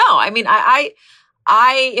I don't know. I mean, I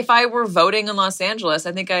if I were voting in Los Angeles,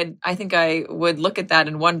 I think I would look at that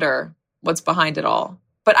and wonder what's behind it all.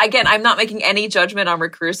 But again, I'm not making any judgment on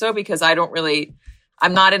Rick Caruso because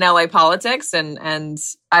I'm not in LA politics and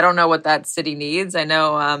I don't know what that city needs. I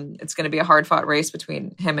know it's going to be a hard fought race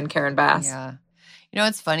between him and Karen Bass. Yeah. You know,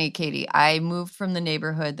 it's funny, Katy. I moved from the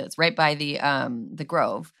neighborhood that's right by the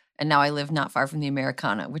Grove, and now I live not far from the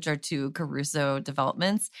Americana, which are two Caruso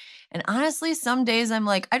developments. And honestly, some days I'm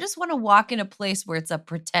like, I just want to walk in a place where it's a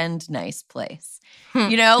pretend nice place.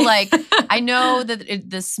 You know, like I know that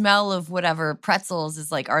the smell of whatever pretzels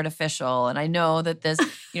is like artificial. And I know that this,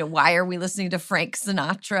 why are we listening to Frank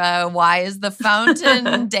Sinatra? Why is the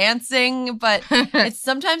fountain dancing? But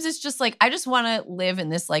sometimes it's just like, I just want to live in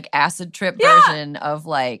this like acid trip version of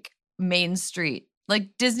like Main Street,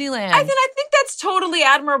 like Disneyland. I think that's totally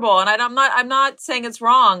admirable. And I'm not saying it's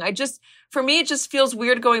wrong. For me, it just feels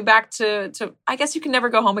weird going back to I guess you can never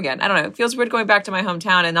go home again. I don't know. It feels weird going back to my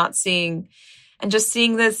hometown and not seeing, and just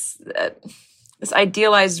seeing this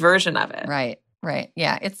idealized version of it. Right.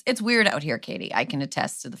 Yeah. It's weird out here, Katy. I can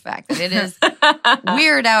attest to the fact that it is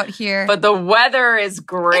weird out here. But the weather is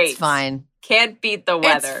great. It's fine. Can't beat the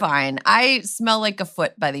weather. It's fine. I smell like a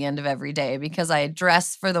foot by the end of every day because I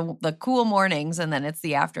dress for the cool mornings and then it's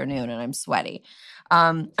the afternoon and I'm sweaty.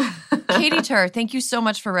 Katy Tur, thank you so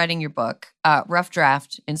much for writing your book. Rough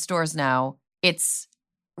Draft in stores now. It's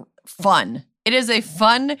fun. It is a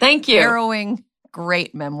fun, thank you, harrowing,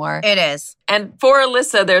 great memoir. It is. And for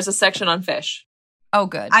Alyssa, there's a section on fish. Oh,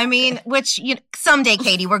 good. I mean, which someday,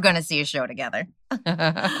 Katy, we're going to see a show together.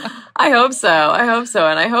 I hope so.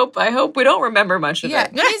 And I hope we don't remember much of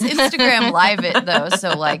it. Please Instagram live it though,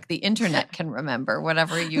 so like the internet can remember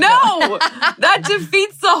whatever you No, that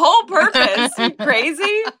defeats the whole purpose. You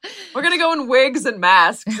crazy? We're gonna go in wigs and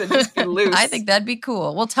masks and just be loose. I think that'd be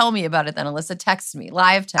cool. Well, tell me about it then, Alyssa. Text me,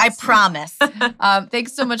 live text. I promise.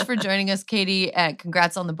 Thanks so much for joining us, Katy, and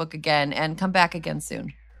congrats on the book again. And come back again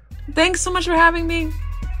soon. Thanks so much for having me.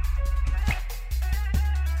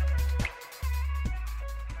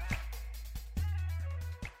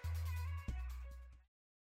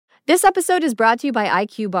 This episode is brought to you by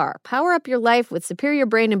IQ Bar. Power up your life with superior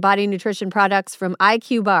brain and body nutrition products from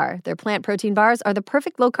IQ Bar. Their plant protein bars are the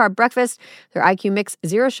perfect low-carb breakfast. Their IQ Mix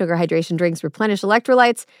zero-sugar hydration drinks replenish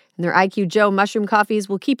electrolytes. And their IQ Joe mushroom coffees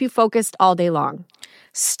will keep you focused all day long.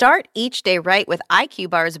 Start each day right with IQ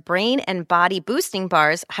Bar's brain and body boosting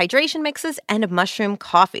bars, hydration mixes, and mushroom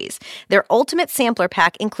coffees. Their ultimate sampler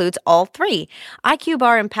pack includes all three. IQ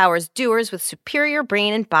Bar empowers doers with superior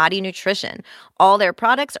brain and body nutrition. All their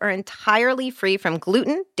products are entirely free from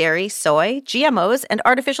gluten, dairy, soy, GMOs, and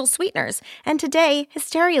artificial sweeteners. And today,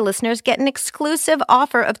 Hysteria listeners get an exclusive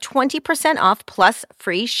offer of 20% off plus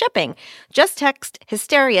free shipping. Just text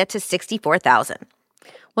Hysteria to 64,000.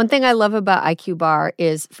 One thing I love about IQ Bar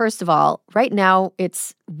is, first of all, right now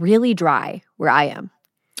it's really dry where I am.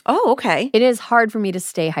 Oh, okay. It is hard for me to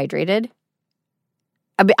stay hydrated.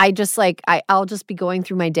 I'll just be going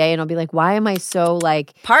through my day and I'll be like, why am I so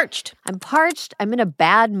parched? I'm parched. I'm in a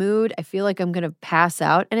bad mood. I feel like I'm going to pass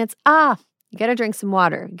out. And it's, you got to drink some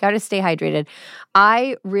water. You got to stay hydrated.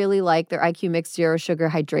 I really like their IQ Mix Zero Sugar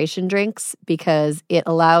hydration drinks because it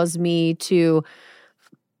allows me to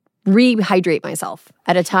rehydrate myself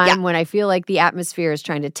at a time when I feel like the atmosphere is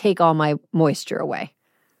trying to take all my moisture away.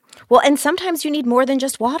 Well, and sometimes you need more than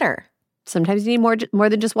just water. Sometimes you need more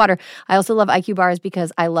than just water. I also love IQ Bars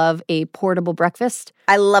because I love a portable breakfast.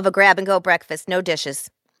 I love a grab-and-go breakfast, no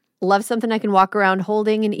dishes. Love something I can walk around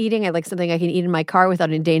holding and eating. I like something I can eat in my car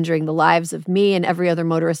without endangering the lives of me and every other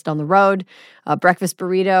motorist on the road. A breakfast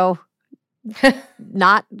burrito,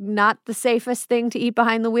 not the safest thing to eat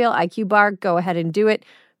behind the wheel. IQ Bar, go ahead and do it.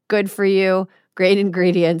 Good for you. Great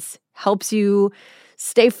ingredients. Helps you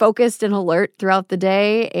stay focused and alert throughout the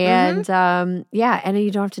day. And and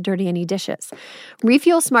you don't have to dirty any dishes.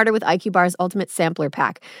 Refuel smarter with IQ Bar's Ultimate Sampler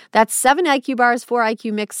Pack. That's 7 IQ Bars, 4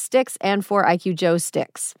 IQ Mix sticks, and 4 IQ Joe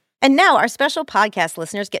sticks. And now our special podcast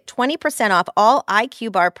listeners get 20% off all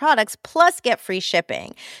IQ Bar products plus get free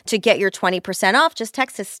shipping. To get your 20% off, just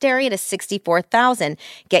text Hysteria to 64,000.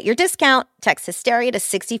 Get your discount, text Hysteria to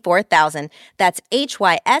 64,000. That's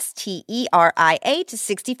HYSTERIA to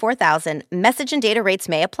 64,000. Message and data rates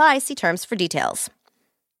may apply. See terms for details.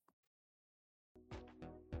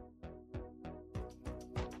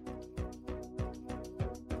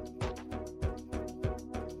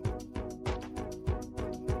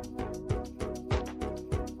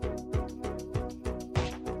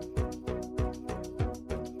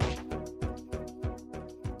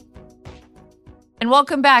 And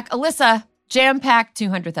welcome back, Alyssa. Jam-packed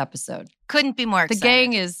 200th episode. Couldn't be more excited.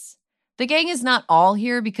 The gang is not all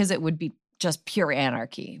here because it would be just pure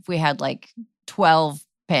anarchy if we had 12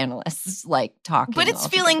 panelists talking. But it's all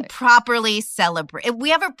feeling together. properly celebrate.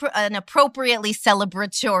 We have an appropriately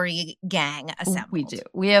celebratory gang assembled. We do.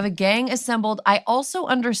 We have a gang assembled. I also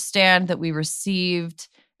understand that we received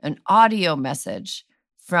an audio message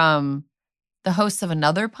from the hosts of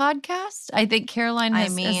another podcast. I think Caroline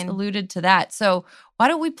has alluded to that. So why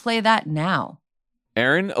don't we play that now?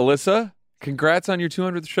 Aaron, Alyssa, congrats on your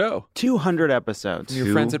 200th show. 200 episodes.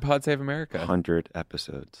 Your friends at Pod Save America. 100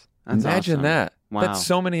 episodes. That's Imagine awesome. that. Wow. That's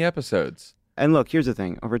so many episodes. And look, here's the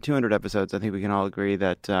thing. Over 200 episodes, I think we can all agree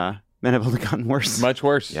that men have only gotten worse. Much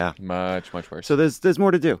worse. Yeah. Much worse. So there's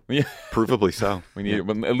more to do. Yeah. Provably so. We need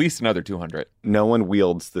at least another 200. No one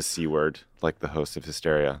wields the C word like the host of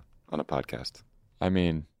Hysteria on a podcast. I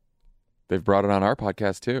mean, they've brought it on our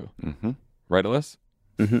podcast too. Mm-hmm. Right, Alyssa?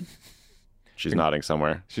 Mm-hmm. She's nodding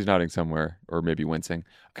somewhere. She's nodding somewhere, or maybe wincing.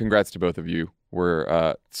 Congrats to both of you.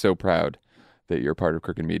 We're so proud that you're part of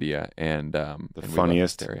Crooked Media and The and we love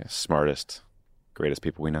funniest, Hysteria. smartest, greatest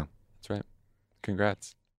people we know. That's right.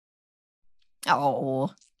 Congrats.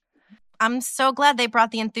 Oh, I'm so glad they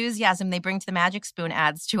brought the enthusiasm they bring to the Magic Spoon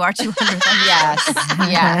ads to our 200th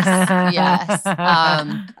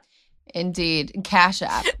yes. Indeed. Cash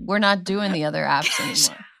App. We're not doing the other apps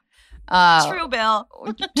anymore. True, Bill.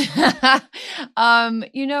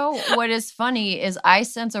 You know, what is funny is I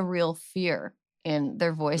sense a real fear in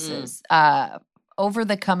their voices. over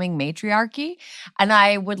the coming matriarchy. And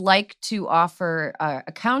I would like to offer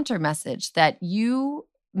a counter message that you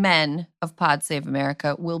men of Pod Save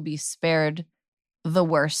America will be spared the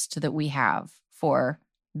worst that we have for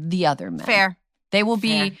the other men. Fair. They will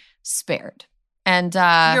be spared. And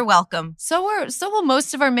you're welcome. So will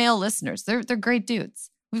most of our male listeners. They're great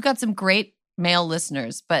dudes. We've got some great male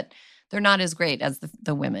listeners, but they're not as great as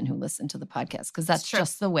the women who listen to the podcast because that's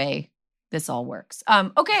just the way this all works.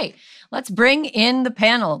 Okay, let's bring in the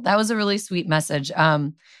panel. That was a really sweet message.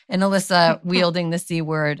 And Alyssa wielding the C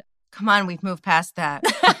word. Come on, we've moved past that.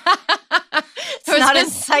 It's not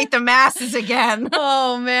incite the masses again.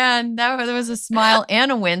 Oh, man. There was a smile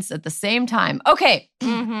and a wince at the same time. Okay,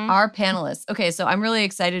 our panelists. Okay, so I'm really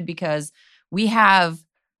excited because we have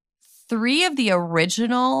 3 of the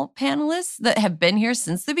original panelists that have been here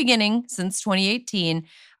since the beginning, since 2018.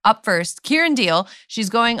 Up first, Kieran Deal. She's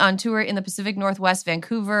going on tour in the Pacific Northwest,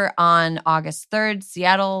 Vancouver on August 3rd,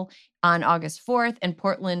 Seattle on August 4th, and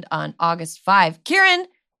Portland on August 5th. Kieran,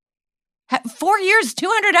 4 years,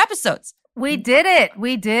 200 episodes. We did it.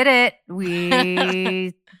 We didn't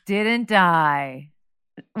die.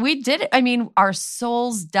 We did it. I mean, our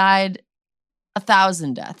souls died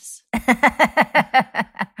 1,000 deaths. We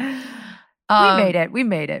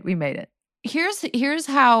made it. Here's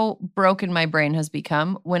how broken my brain has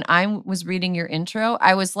become. When I was reading your intro,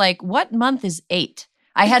 I was like, what month is 8?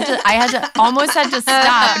 I almost had to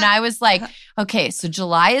stop. And I was like, okay, so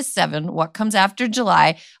July is 7. What comes after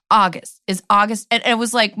July? August is August. And it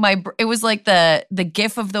was like the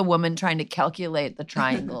gif of the woman trying to calculate the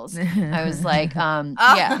triangles. I was like,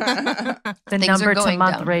 yeah. The number to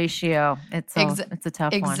month ratio. It's a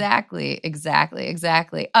tough one.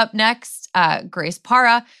 Exactly. Up next, Grace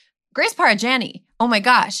Parra. Grace Parra-Janney. Oh my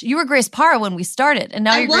gosh, you were Grace Parra when we started, and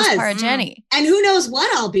now you're Grace Parra-Janney. And who knows what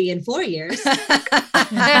I'll be in 4 years. Could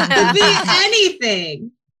be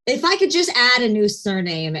anything. If I could just add a new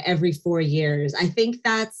surname every 4 years, I think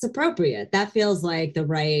that's appropriate. That feels like the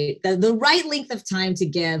right length of time to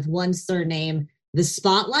give one surname the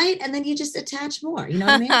spotlight, and then you just attach more. You know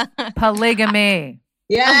what I mean? Polygamy.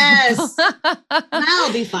 Yes.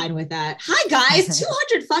 I'll be fine with that. Hi, guys.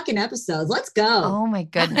 200 fucking episodes. Let's go. Oh, my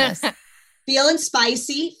goodness. Feeling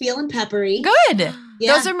spicy, feeling peppery. Good.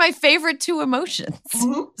 Yeah. Those are my favorite 2 emotions.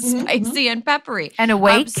 Spicy and peppery. And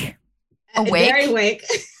awake. Awake. Very awake.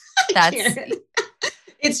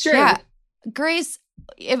 It's true. Yeah. Grace,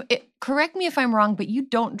 correct me if I'm wrong, but you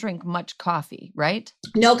don't drink much coffee, right?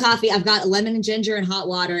 No coffee. I've got lemon and ginger and hot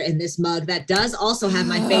water in this mug that does also have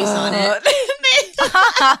my face on it.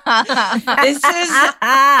 This is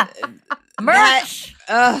merch.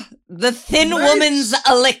 The thin woman's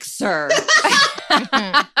elixir.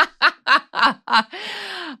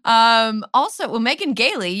 Also, Megan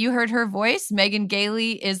Gailey, you heard her voice. Megan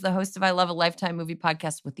Gailey is the host of I Love a Lifetime movie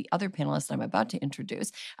podcast with the other panelist I'm about to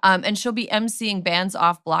introduce. And she'll be emceeing Bands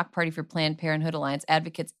Off Block Party for Planned Parenthood Alliance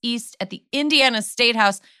Advocates East at the Indiana State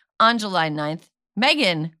House on July 9th.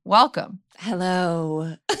 Megan, welcome.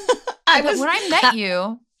 Hello. When I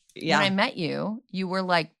met you, you were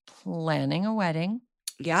like planning a wedding.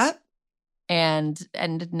 Yeah. And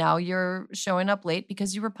now you're showing up late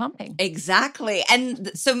because you were pumping. Exactly.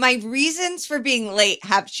 And so my reasons for being late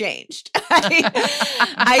have changed.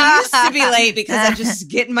 I used to be late because I just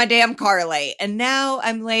get in my damn car late. And now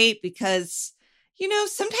I'm late because,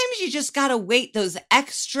 sometimes you just got to wait those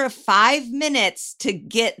extra 5 minutes to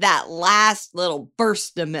get that last little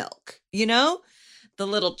burst of milk, the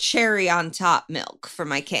little cherry on top milk for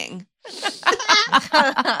my king.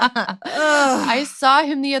 I saw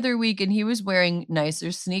him the other week and he was wearing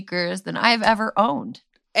nicer sneakers than I've ever owned.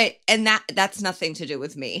 And that's nothing to do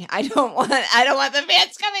with me. I don't want the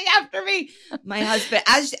fans coming after me. My husband,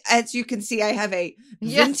 as you can see, I have a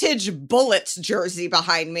vintage Bullets jersey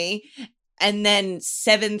behind me, and then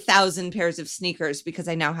 7,000 pairs of sneakers because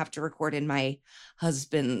I now have to record in my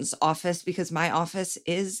husband's office because my office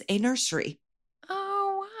is a nursery.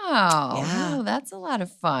 Wow. Yeah. Oh, that's a lot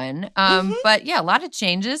of fun. But yeah, a lot of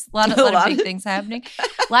changes, a lot of big things happening.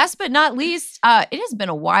 Last but not least, it has been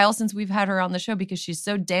a while since we've had her on the show because she's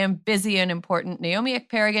so damn busy and important. Naomi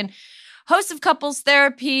Ekperigin, host of Couples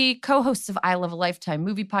Therapy, co-host of I Love a Lifetime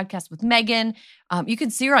movie podcast with Megan. You can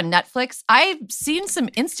see her on Netflix. I've seen some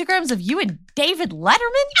Instagrams of you and David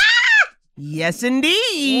Letterman. Yes,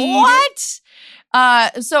 indeed. What?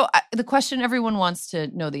 So the question everyone wants to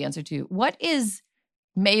know the answer to, what is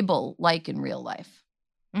Mabel like in real life?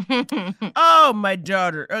 Oh, my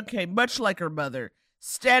daughter. Okay, much like her mother.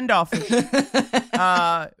 Standoffish.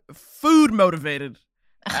 Food motivated.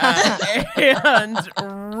 And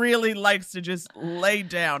really likes to just lay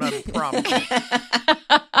down unprompted.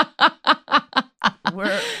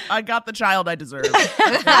 I got the child I deserve.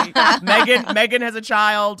 Okay? Megan has a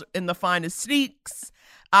child in the finest sneaks.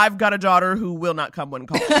 I've got a daughter who will not come when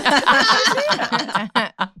called.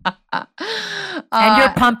 And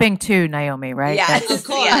you're pumping too, Naomi, right? Yes, Of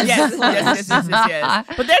course. Yes.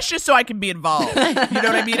 But that's just so I can be involved. You know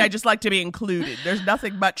what I mean? I just like to be included. There's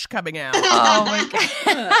nothing much coming out. Oh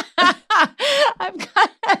my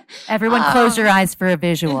God. Everyone close your eyes for a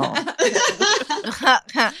visual.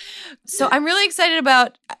 So I'm really excited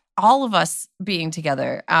about all of us being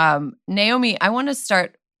together. Naomi, I want to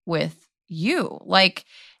start with you. Like,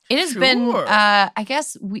 it has been, I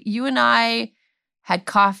guess you and I had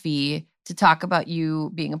coffee to talk about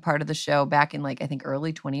you being a part of the show back in, like, I think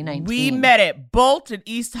early 2019. We met at Bolt in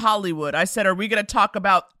East Hollywood. I said, are we going to talk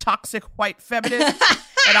about toxic white feminists?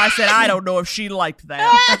 And I said, I don't know if she liked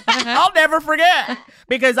that. I'll never forget,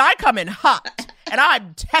 because I come in hot and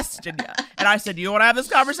I'm testing you. And I said, you want to have this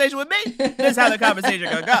conversation with me? This is how the conversation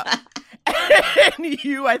going to go. And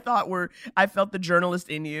you, I felt the journalist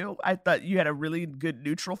in you. I thought you had a really good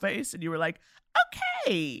neutral face, and you were like,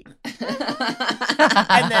 okay.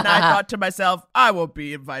 And then I thought to myself, I won't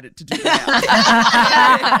be invited to do that.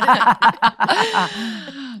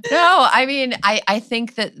 No, I mean, I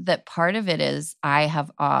think that part of it is I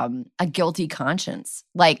have a guilty conscience,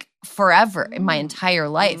 like forever in my entire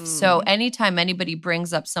life. So anytime anybody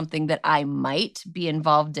brings up something that I might be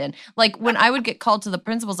involved in, like when I would get called to the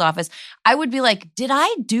principal's office, I would be like, did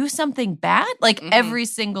I do something bad? Like every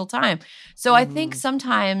single time. So I think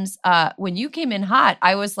sometimes when you came in hot,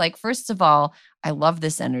 I was like, first of all, I love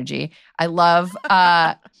this energy. I love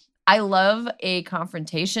a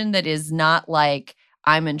confrontation that is not like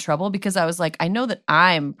I'm in trouble, because I was like, I know that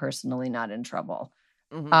I'm personally not in trouble.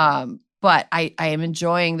 But I am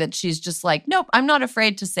enjoying that she's just like, nope, I'm not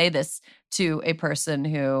afraid to say this to a person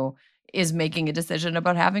who is making a decision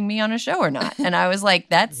about having me on a show or not. And I was like,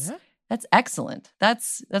 that's excellent.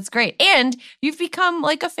 That's great. And you've become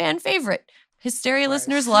like a fan favorite. Hysteria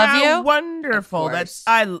listeners love you. How wonderful.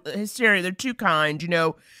 Hysteria, they're too kind. You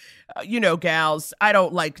know, gals, I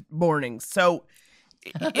don't like mornings. So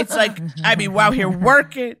it's like, I mean, while here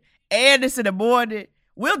working and it's in the morning,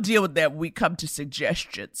 we'll deal with that when we come to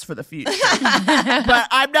suggestions for the future. But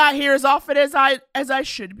I'm not here as often as I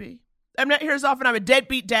should be. I'm not here as often. I'm a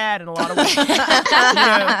deadbeat dad in a lot of ways.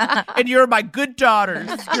 And you're my good daughters.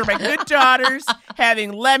 You're my good daughters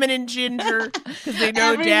having lemon and ginger because they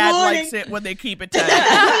know Dad likes it when they keep it tight.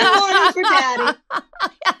 Every morning for Daddy.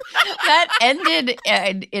 That ended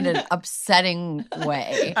in an upsetting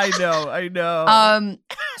way. I know.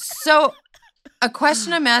 So a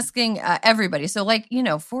question I'm asking everybody. So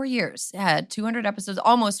 4 years, 200 episodes,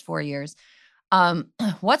 almost 4 years.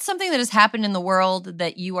 What's something that has happened in the world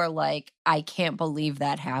that you are like, I can't believe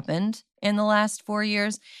that happened in the last 4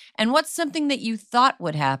 years? And what's something that you thought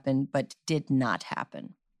would happen but did not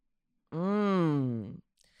happen?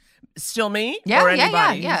 Still me? Yeah, or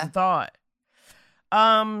anybody yeah. who's thought?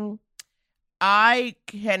 I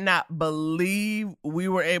cannot believe we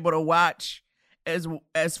were able to watch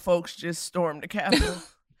as folks just stormed the Capitol.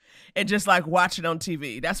 And just like watching on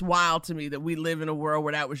TV. That's wild to me that we live in a world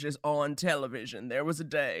where that was just on television. There was a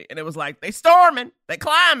day and it was like, they storming, they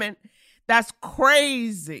climbing. That's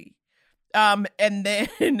crazy. And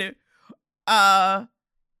then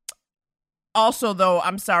also though,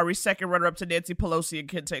 I'm sorry, second runner-up to Nancy Pelosi and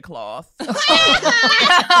kente cloth.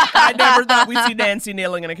 I never thought we'd see Nancy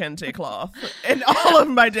kneeling in a kente cloth. In all of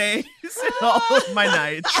my days, and all of my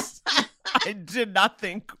nights, I did not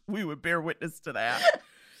think we would bear witness to that.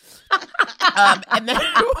 And then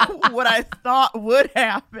what I thought would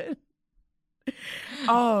happen.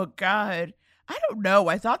 Oh, God. I don't know.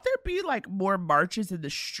 I thought there'd be like more marches in the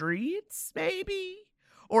streets, maybe.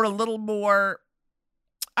 Or a little more.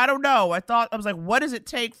 I don't know. I was like, what does it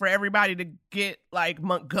take for everybody to get like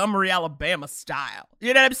Montgomery, Alabama style?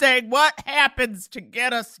 You know what I'm saying? What happens to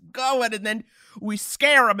get us going? And then we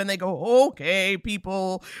scare them and they go, okay,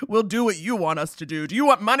 people, we'll do what you want us to do. Do you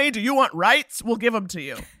want money? Do you want rights? We'll give them to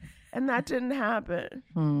you. And that didn't happen.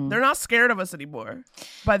 They're not scared of us anymore.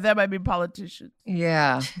 By them, I mean politicians.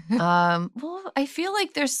 Yeah. Well, I feel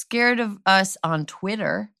like they're scared of us on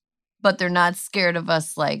Twitter, but they're not scared of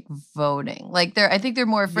us like voting. Like I think they're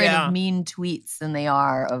more afraid of mean tweets than they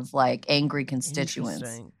are of like angry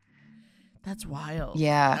constituents. That's wild.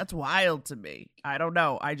 Yeah. That's wild to me. I don't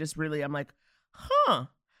know. I just really, I'm like,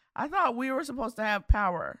 I thought we were supposed to have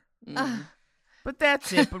power. But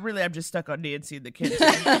that's it. But really, I'm just stuck on Nancy and the kids.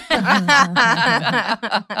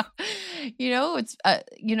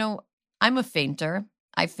 I'm a fainter.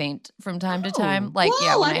 I faint from time to time.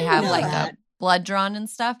 Whoa, when I have like that. blood drawn and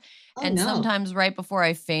stuff. Oh, And no. sometimes right before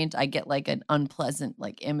I faint, I get like an unpleasant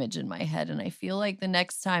like image in my head. And I feel like the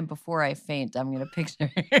next time before I faint, I'm going to picture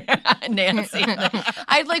Nancy.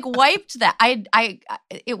 I like wiped that.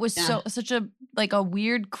 It was such a like a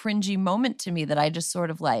weird cringy moment to me that I just sort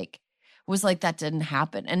of like was like, that didn't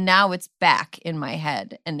happen. And now it's back in my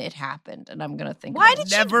head and it happened. And I'm going to think Why about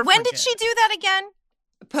did it. she, when did she do that again?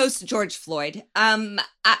 Post George Floyd.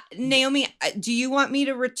 Naomi, do you want me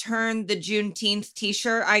to return the Juneteenth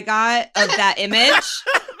t-shirt I got of that image?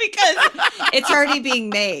 Because it's already being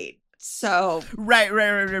made. So Right.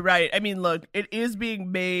 I mean, look, it is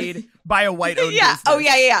being made by a white-owned business. Oh,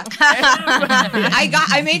 yeah.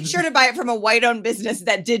 I made sure to buy it from a white-owned business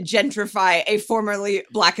that did gentrify a formerly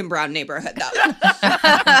black and brown neighborhood, though.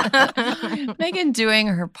 Megan doing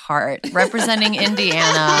her part, representing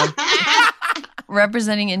Indiana.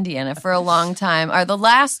 Representing Indiana for a long time, are the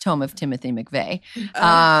last home of Timothy McVeigh.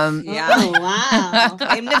 Yeah. Oh, wow.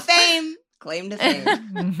 Claim to fame.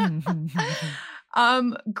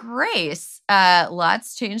 Grace,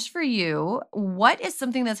 lots changed for you. What is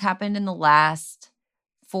something that's happened in the last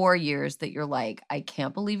 4 years that you're like, I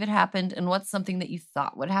can't believe it happened? And what's something that you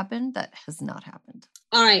thought would happen that has not happened?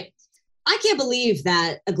 All right. I can't believe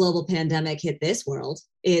that a global pandemic hit this world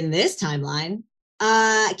in this timeline.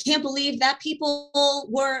 I can't believe that people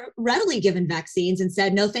were readily given vaccines and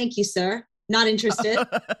said, no, thank you, sir. Not interested.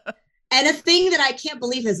 And a thing that I can't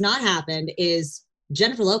believe has not happened is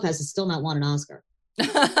Jennifer Lopez has still not won an Oscar. Wow.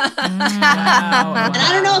 And I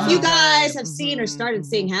don't know if you guys have seen or started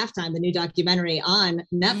seeing Halftime, the new documentary on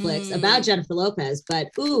Netflix about Jennifer Lopez, but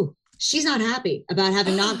she's not happy about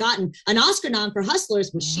having not gotten an Oscar nom for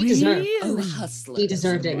Hustlers, which she deserved. Oh, Hustlers. He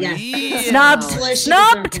deserved it, yes.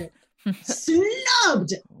 Snubbed.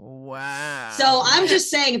 Snubbed. Wow. So I'm just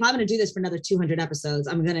saying, if I'm going to do this for another 200 episodes,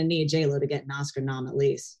 I'm going to need J-Lo to get an Oscar nom at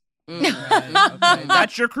least. Right, okay.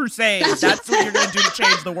 That's your crusade. That's what you're going to do to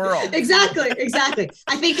change the world. Exactly.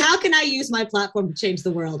 I think, how can I use my platform to change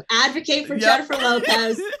the world? Advocate for Jennifer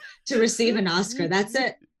Lopez to receive an Oscar. That's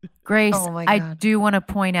it. Grace, Oh my I God. do want to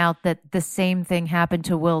point out that the same thing happened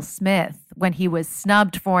to Will Smith when he was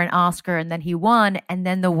snubbed for an Oscar and then he won and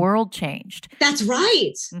then the world changed. That's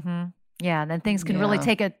right. Mm-hmm. Yeah, and then things can really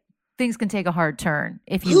take a hard turn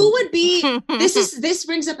if you. Who would be this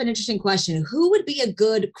brings up an interesting question. Who would be a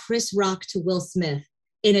good Chris Rock to Will Smith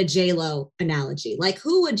in a J-Lo analogy? Like,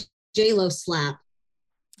 who would J-Lo slap?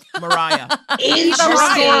 Mariah.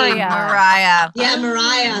 Interesting. Mariah. Yeah,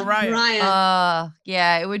 Mariah.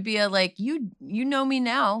 Yeah, it would be a like, you know me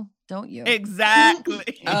now, don't you?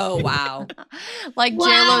 Exactly. Oh, wow. Like Wow,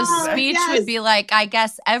 J-Lo's speech yes. would be like, I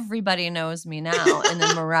guess everybody knows me now. And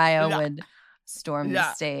then Mariah would storm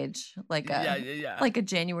the stage like a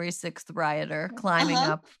January 6th rioter climbing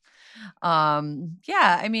up.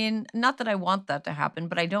 I mean, not that I want that to happen,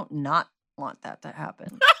 but I don't not want that to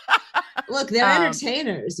happen. Look, they're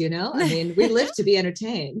entertainers, you know? I mean, we live to be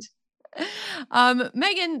entertained.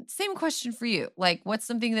 Megan, same question for you. Like, what's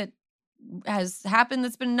something that has happened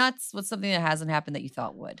that's been nuts? What's something that hasn't happened that you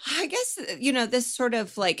thought would? I guess, this sort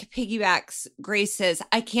of like piggybacks Grace's.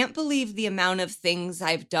 I can't believe the amount of things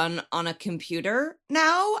I've done on a computer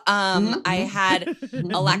now. I had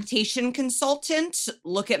a lactation consultant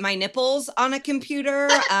look at my nipples on a computer.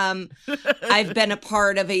 I've been a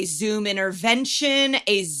part of a Zoom intervention,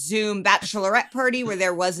 a Zoom bachelorette party where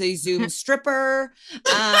there was a Zoom stripper,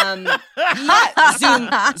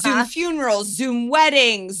 Zoom funerals, Zoom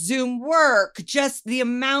weddings, Zoom work, just the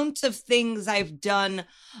amount of things I've done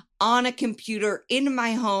on a computer in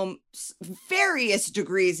my home, various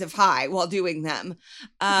degrees of high while doing them.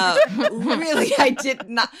 Really, I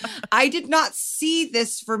did not see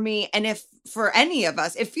this for me. And if for any of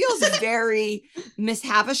us, it feels very Miss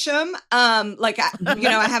Havisham.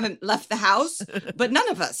 I haven't left the house, but none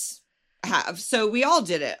of us have. So we all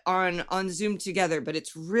did it on Zoom together, but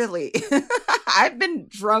it's really, I've been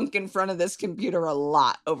drunk in front of this computer a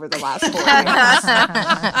lot over the last 4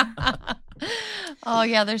 years. Oh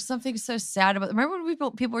yeah, there's something so sad about. Remember when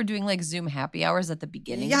people were doing like Zoom happy hours at the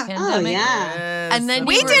beginning of the pandemic? Oh yeah. And then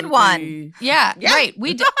we did one. Yeah, right.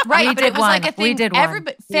 We did right, We but did it was one. like a thing. We did one.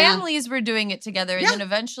 Everybody, families were doing it together, and then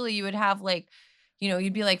eventually you would have like,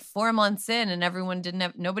 you'd be like 4 months in, and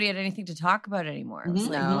nobody had anything to talk about anymore. It was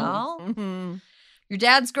like, well, your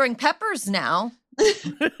dad's growing peppers now.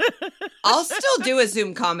 I'll still do a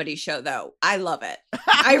Zoom comedy show, though. I love it.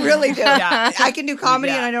 I really do. I can do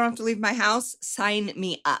comedy and I don't have to leave my house. Sign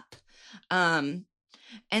me up. And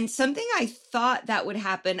something I thought that would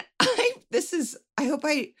happen, I hope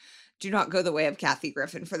I do not go the way of Kathy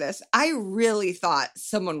Griffin for this. I really thought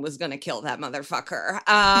someone was going to kill that motherfucker.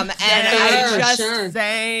 And I just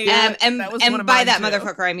Same. and That was one of by mine, that too.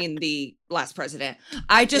 motherfucker, I mean the last president.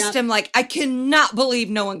 I just am like, I cannot believe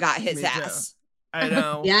no one got his Me too. ass. I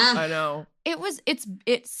know. Yeah. I know.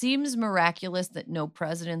 It seems miraculous that no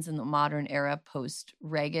presidents in the modern era post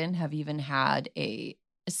Reagan have even had a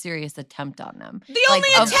serious attempt on them. The only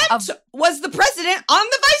attempt was the president on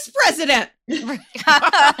the vice president.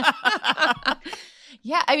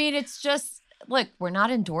 Yeah, I mean, it's just look, we're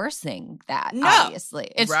not endorsing that. No.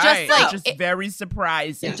 Obviously, it's Right. just like It's just very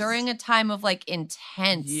surprising. during a time of like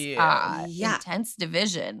intense, intense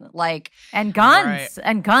division, like And guns. Right.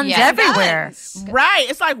 And guns Yeah. everywhere. Guns. Right.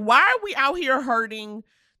 It's like, why are we out here hurting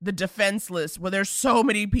the defenseless when there's so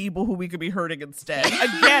many people who we could be hurting instead?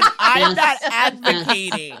 Again, I'm not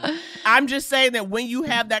advocating. I'm just saying that when you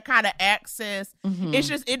have that kind of access, it's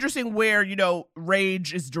just interesting where,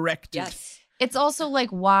 rage is directed. Yes. it's also like,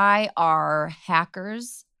 why are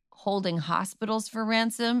hackers holding hospitals for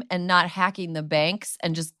ransom and not hacking the banks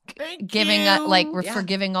and just giving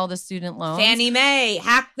forgiving all the student loans? Fannie Mae,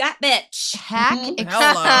 hack that bitch.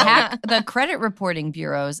 Hack the credit reporting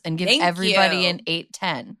bureaus and give Thank everybody you. an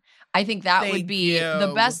 810. I think that would Thank be the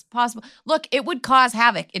you. best possible. Look, it would cause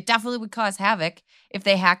havoc. It definitely would cause havoc if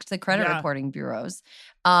they hacked the credit reporting bureaus,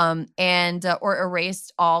 and or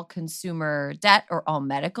erased all consumer debt or all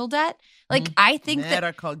medical debt. Like I think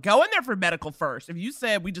medical. Go in there for medical first. If you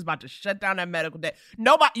said we just about to shut down that medical debt,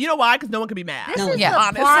 nobody. You know why? Because no one can be mad. This is the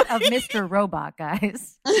honestly. plot of Mr. Robot,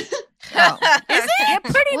 guys. Oh. Is it? Yeah,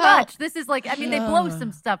 pretty much. This is like, I mean, they blow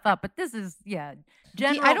some stuff up, but this is,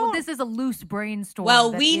 general. This is a loose brainstorm.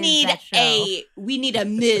 Well, that we is need that show. a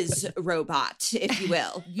Ms. Robot, if you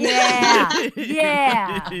will. Yeah.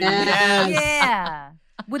 Yes. Yeah.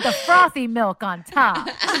 With the frothy milk on top.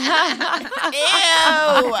 Ew.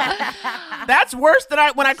 That's worse than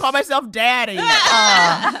when I call myself daddy.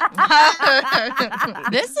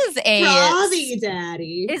 this is a Frothy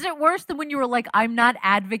daddy. Is it worse than when you were like, I'm not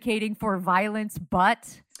advocating for violence,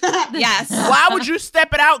 but... Yes. Why would you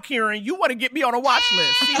step it out, Kieran? You want to get me on a watch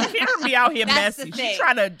list. See, Kieran be out here That's messy. the She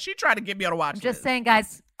thing. trying to get me on a watch list. Just saying,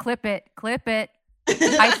 guys, clip it.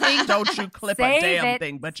 I think Don't you clip a Save damn it.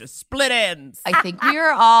 thing, but you split ends. I think we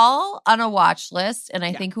are all on a watch list, and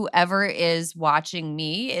I think whoever is watching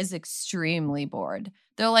me is extremely bored.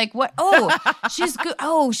 They're like, "What? Oh, she's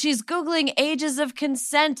googling ages of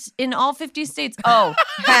consent in all 50 states. Oh,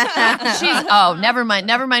 never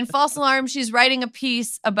mind. False alarm. She's writing a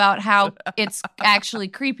piece about how it's actually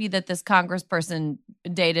creepy that this congressperson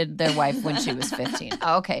dated their wife when she was 15.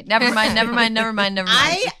 Oh, okay, never mind.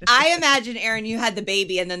 I imagine, Aaron, you had the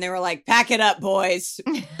baby, and then they were like, "Pack it up, boys.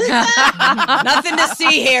 Nothing to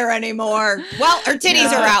see here anymore." Well, her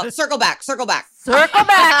titties are out. Circle back.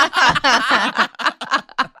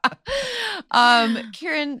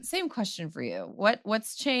 Kieran, same question for you.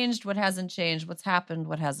 What's changed? What hasn't changed? What's happened?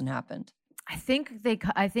 What hasn't happened? I think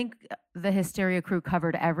the Hysteria crew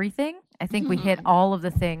covered everything. I think we hit all of the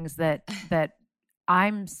things that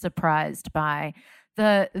I'm surprised by.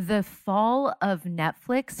 The fall of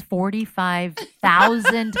Netflix,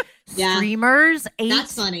 45,000 streamers,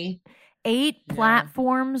 That's funny. 8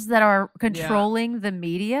 platforms that are controlling the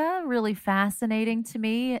media. Really fascinating to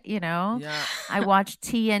me. I watch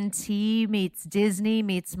TNT meets Disney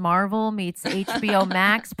meets Marvel meets HBO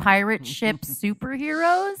Max, pirate ship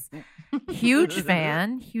superheroes. Huge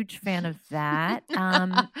fan of that.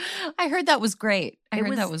 I heard that was great. It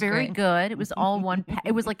was very good. It was all one.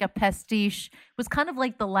 It was like a pastiche. It was kind of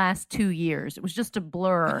like the last 2 years. It was just a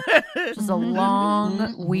blur, just a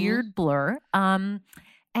long, weird blur.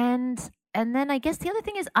 And then I guess the other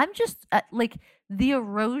thing is I'm just like the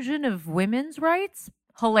erosion of women's rights.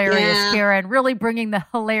 Hilarious, Karen, really bringing the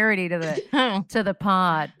hilarity to the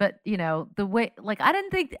pod. But the way, like, I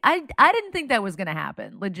didn't think that was gonna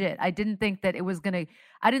happen. Legit, I didn't think that it was gonna.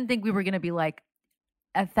 I didn't think we were gonna be like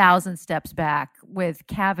 1,000 steps back with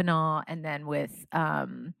Kavanaugh, and then with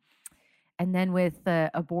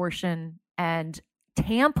abortion and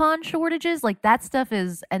tampon shortages. Like that stuff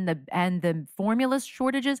is, and the formula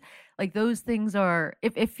shortages. Like those things are.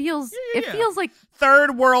 It feels like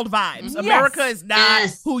third world vibes. America is not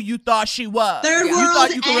who you thought she was. Third you world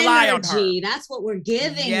thought you could rely on her. energy. That's what we're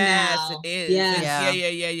giving Yes, now. it is. Yes.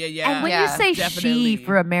 Yeah. And when you say definitely. she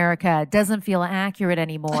for America, it doesn't feel accurate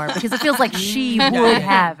anymore because it feels like she would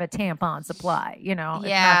have a tampon supply, It's not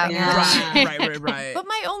gonna Right. But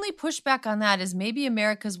my only pushback on that is maybe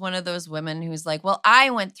America's one of those women who's like, well, I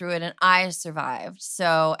went through it and I survived,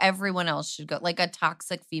 so everyone else should go. Like a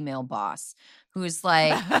toxic female boss who's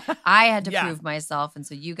like, I had to Yeah. prove myself, and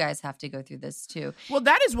so you guys have to go through this too. Well,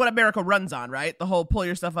 that is what America runs on, right? The whole pull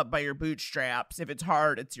yourself up by your bootstraps. If it's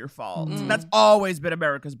hard, it's your fault. That's always been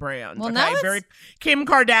America's brand. Well, now it's- very Kim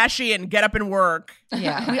Kardashian, get up and work.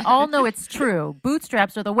 Yeah. We all know it's true.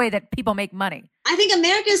 Bootstraps are the way that people make money. I think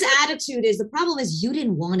America's attitude is the problem is you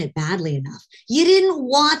didn't want it badly enough. You didn't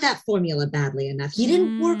want that formula badly enough. You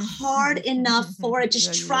didn't work hard enough for it.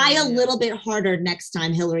 Just try a little bit harder next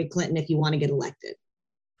time, Hillary Clinton, if you want to get elected.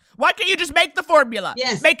 Why can't you just make the formula?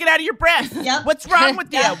 Yes. Make it out of your breath. Yep. What's wrong with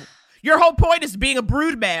Yeah. you? Your whole point is being a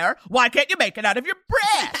broodmare. Why can't you make it out of your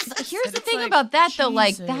breath? Here's And the it's thing like, about that, though.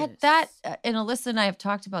 Like Jesus. that, and Alyssa and I have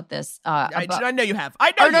talked about this. I know you have. I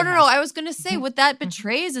know. Oh, no, you no, have. no. I was going to say what that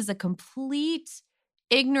betrays is a complete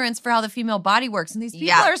ignorance for how the female body works. And these people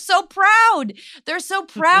Yeah. are so proud. They're so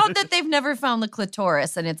proud that they've never found the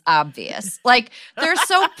clitoris and it's obvious. Like they're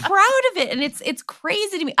so proud of it. And it's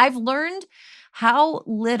crazy to me. I've learned how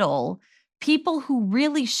little people who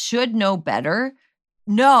really should know better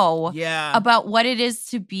know Yeah. about what it is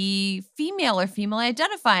to be female or female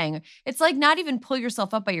identifying. It's like not even pull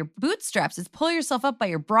yourself up by your bootstraps. It's pull yourself up by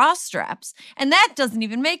your bra straps. And that doesn't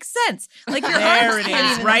even make sense. Like your There arms it can't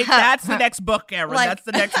is, even- right? That's the next book, Aaron. Like- That's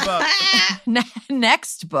the next book.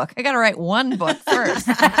 Next book. I got to write one book first.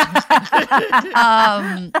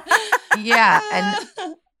 Yeah.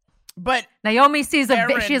 And But Naomi sees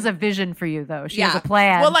Aaron- she has a vision for you, though. She has Yeah. a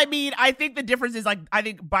plan. well, I mean, I think the difference is like I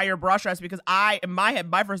think by your bra straps because in my head,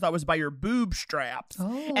 my first thought was by your boob straps,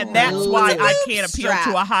 and that's Oh. why What's a I boob can't appeal strap?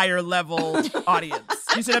 to a higher level audience.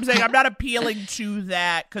 You see what I'm saying? I'm not appealing to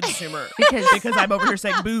that consumer because I'm over here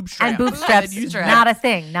saying boob straps. and bootstraps, And you- not a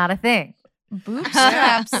thing. Not a thing. boob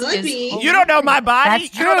straps Could is be. You don't know my body.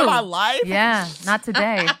 That's You don't know true. my life. Yeah, not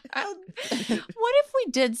today. What if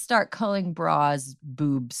we did start calling bras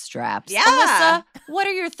boob straps? Yeah. Alyssa, what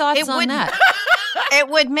are your thoughts It on would- that? It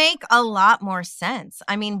would make a lot more sense.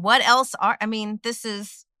 I mean, what else this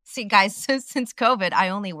is, see, guys, since COVID, I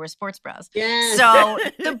only wear sports bras. Yes. So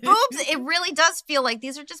the boobs, it really does feel like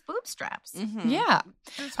these are just boob straps. Mhm. Yeah.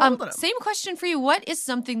 Just holding 'em. Same question for you. What is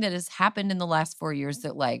something that has happened in the last 4 years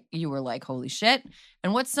that like you were like, holy shit?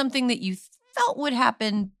 And what's something that you felt would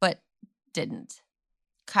happen but didn't?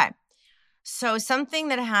 Okay. So something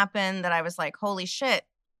that happened that I was like, holy shit,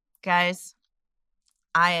 guys,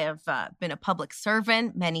 I have been a public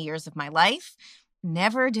servant many years of my life.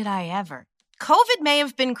 Never did I ever. COVID may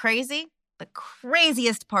have been crazy. The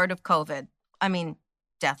craziest part of COVID, I mean,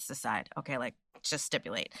 deaths aside, okay, like just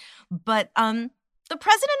stipulate. But the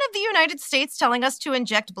president of the United States telling us to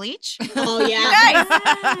inject bleach. Oh, yeah. Guys,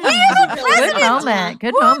 we have a Good president moment.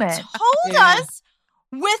 Good who moment. told Yeah. us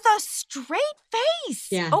with a straight face,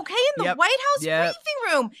 Yeah. okay, in the Yep. White House Yep.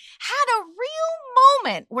 briefing room, had a real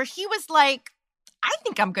moment where he was like, I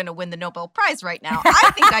think I'm going to win the Nobel Prize right now.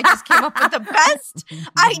 I think I just came up with the best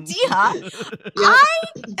idea. I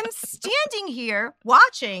am standing here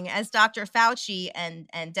watching as Dr. Fauci and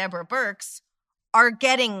Deborah Birx are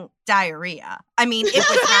getting diarrhea. I mean, it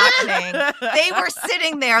was happening. They were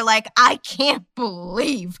sitting there like, I can't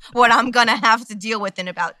believe what I'm going to have to deal with in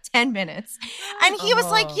about 10 minutes. And he was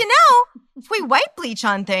like, if we white bleach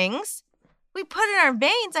on things, we put it in our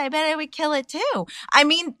veins, I bet it would kill it too. I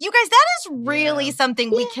mean, you guys, that is really Yeah.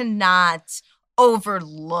 something we cannot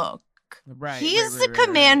overlook. Right. He's right, the right, right.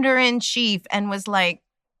 commander in chief and was like,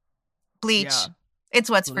 bleach. Yeah. It's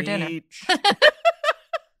what's for dinner. Bleach.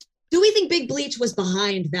 Do we think Big Bleach was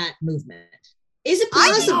behind that movement? Is it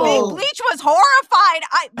I think Big possible? Bleach was horrified.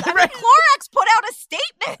 I mean, Right. Clorox put out a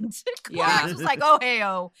statement. Clorox Yeah. was like, oh, hey,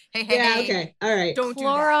 Yeah, okay. All right. don't do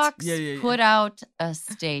Clorox that. Yeah. put out a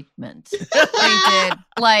statement. They did.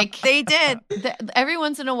 Like They did. every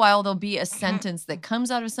once in a while there'll be a sentence that comes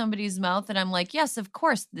out of somebody's mouth and I'm like, yes, of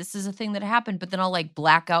course, this is a thing that happened. But then I'll like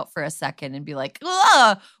black out for a second and be like,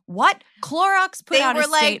 ugh, what? Clorox put They out were a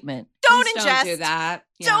like, statement. Don't Please ingest. Don't do that.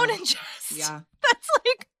 Yeah. Don't ingest. Yeah. That's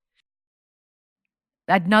like,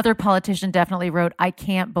 Another politician definitely wrote, I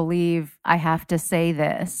can't believe I have to say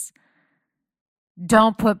this.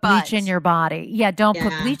 Don't put bleach But- in your body. Yeah, don't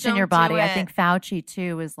put Yeah. bleach in Don't your do body. I it. think Fauci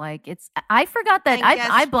too is like I forgot that And guess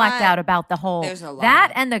I blacked what? out about the whole There's a lot.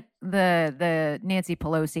 that and the Nancy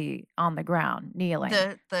Pelosi on the ground kneeling.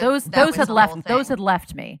 Those that those was had the left whole those thing. had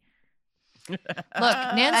left me. Look,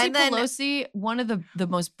 Nancy And then- Pelosi, one of the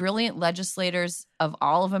most brilliant legislators of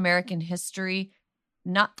all of American history,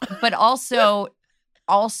 but also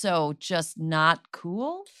just not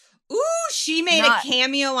cool. Ooh, she made Not- a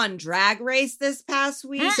cameo on Drag Race this past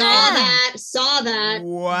week. Saw that.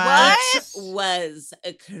 What? It was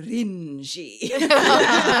cringy.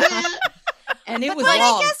 And it was But I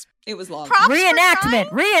long. guess It was long.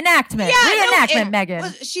 Reenactment, Megan.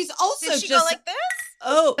 Well, she's also Did she just go like this?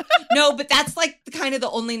 Oh no, but that's like kind of the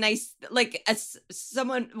only nice, like, as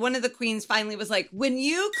one of the queens finally was like, when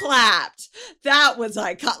you clapped, that was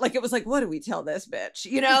like it was like, what do we tell this bitch?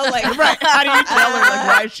 You know, like, Right. How do you tell her, like,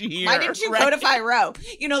 why is she here? why didn't you codify Roe?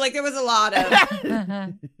 You know, like, there were a lot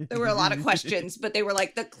of questions, but they were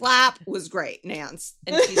like, the clap was great, Nance.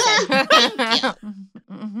 And she said, thank you.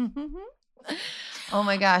 Oh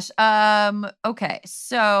my gosh. Okay.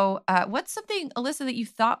 So, what's something, Alyssa, that you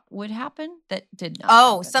thought would happen that did not?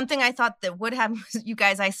 Oh, happen? something I thought that would happen was, you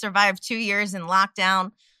guys, I survived 2 years in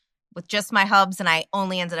lockdown with just my hubs, and I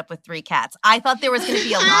only ended up with 3 cats. I thought there was going to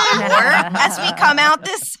be a lot more as we come out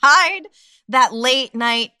this side. That late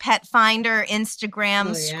night pet finder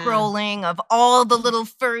Instagram scrolling of all the little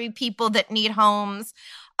furry people that need homes.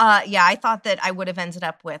 I thought that I would have ended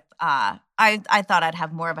up with, I thought I'd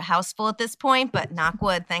have more of a house full at this point, but knock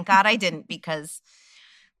wood, thank God I didn't, because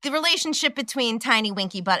the relationship between Tiny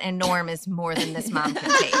Winky Butt and Norm is more than this mom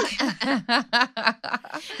can take.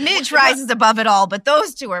 Midge rises above it all, but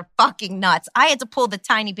those two are fucking nuts. I had to pull the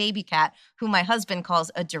tiny baby cat, who my husband calls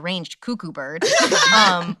a deranged cuckoo bird.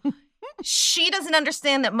 She doesn't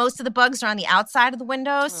understand that most of the bugs are on the outside of the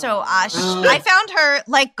window. So I found her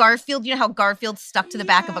like Garfield. You know how Garfield's stuck to the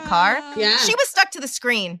back of a car? Yeah. She was stuck to the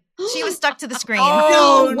screen. She was stuck to the screen.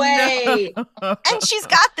 No way. And she's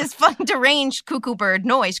got this fucking deranged cuckoo bird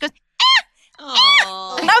noise. She goes,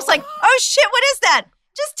 Aw. and I was like, oh shit, what is that?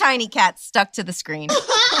 Just tiny cat stuck to the screen.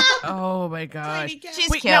 Oh my gosh. She's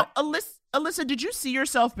Wait, cute. now, Alyssa, did you see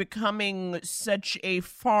yourself becoming such a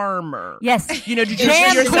farmer? Yes. You know, did you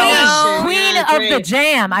Jam see yourself? queen Yeah, of the great.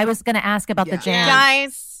 jam. I was going to ask about the jam.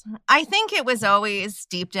 Guys, I think it was always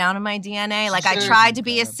deep down in my DNA. Like, I Sure. tried to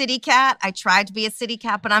be a city cat.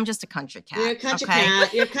 but I'm just a country cat. You're a country okay?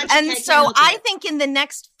 cat. You're a country And cat. so I think in the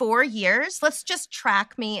next 4 years, let's just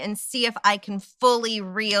track me and see if I can fully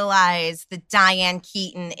realize the Diane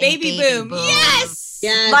Keaton in Baby boom. Yes.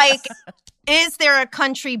 Yes. Like, is there a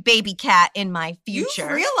country baby cat in my future?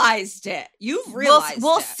 You've realized it. You've realized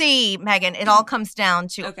We'll it. see, Megan. It all comes down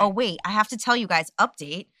to, Okay. oh, wait, I have to tell you guys,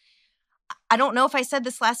 update. I don't know if I said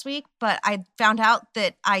this last week, but I found out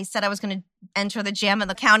that I said I was going to enter the jam in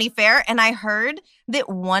the county fair, and I heard that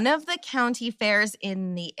one of the county fairs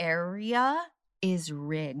in the area is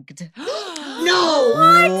rigged. No.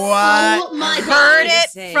 What? Oh my Heard God. it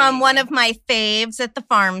Insane. from one of my faves at the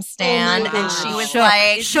farm stand, Oh my and she God. was Shook.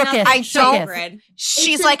 like, Shooketh. I don't. Shooketh.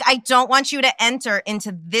 She's It's like, I don't want you to enter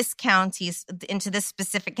into this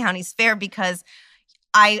specific county's fair, because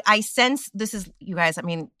I sense this is, you guys, I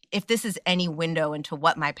mean, if this is any window into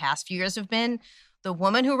what my past few years have been, the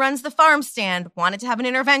woman who runs the farm stand wanted to have an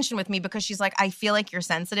intervention with me, because she's like, I feel like you're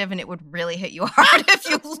sensitive and it would really hit you hard if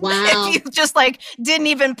you just like didn't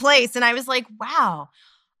even place. And I was like, wow,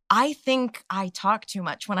 I think I talk too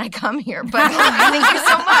much when I come here, but thank you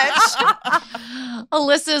so much.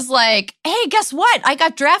 Alyssa's like, hey, guess what? I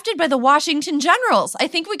got drafted by the Washington Generals. I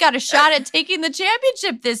think we got a shot at taking the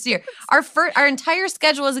championship this year. Our entire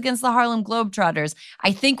schedule is against the Harlem Globetrotters.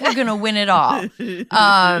 I think we're going to win it all. The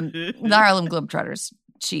Harlem Globetrotters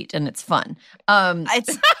cheat, and it's fun.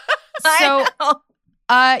 It's So,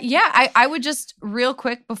 I know. I would just real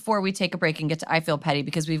quick before we take a break and get to I Feel Petty,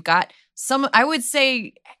 because we've got some, I would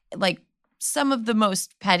say, like, some of the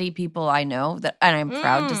most petty people I know, that, and I'm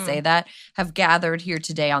proud to say that, have gathered here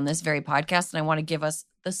today on this very podcast, and I want to give us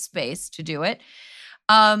the space to do it.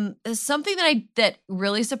 Something that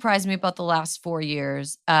really surprised me about the last 4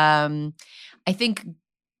 years, I think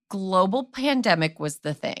global pandemic was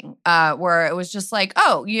the thing, where it was just like,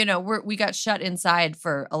 oh, you know, we got shut inside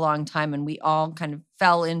for a long time, and we all kind of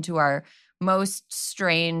fell into our most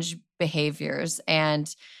strange behaviors.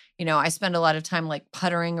 And you know, I spend a lot of time like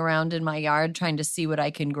puttering around in my yard trying to see what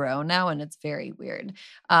I can grow now, and it's very weird.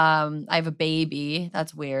 I have a baby.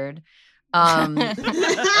 That's weird. It's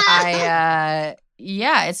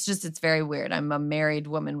very weird. I'm a married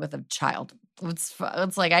woman with a child. It's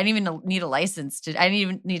like I didn't even need a license I didn't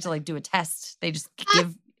even need to like do a test. They just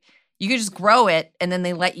you could just grow it, and then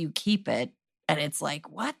they let you keep it. And it's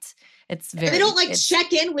like, what? It's very. They don't like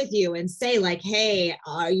check in with you and say like, hey,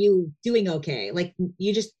 are you doing okay? Like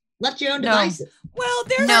you just left your own devices. Well,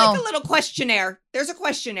 there's like a little questionnaire. There's a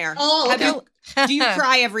questionnaire. Oh, okay. Do you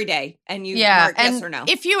cry every day? And you mark and yes or no.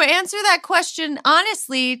 if you answer that question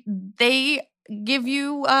honestly, they give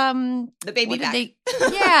you the baby back. they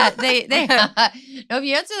no, if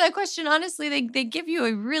you answer that question honestly, they give you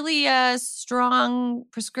a really strong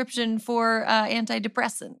prescription for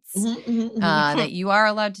antidepressants that you are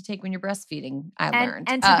allowed to take when you're breastfeeding. I learned.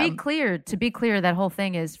 And to be clear, that whole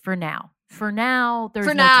thing is for now. for now, there's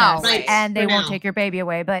For no now, test, right. and they For won't now. take your baby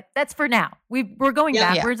away. But that's for now. We're going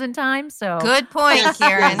Yeah. backwards in time, so Good point, Yes,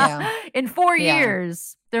 Karen. Yeah. in 4 Yeah.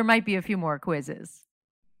 years there might be a few more quizzes.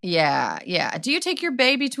 Yeah. Do you take your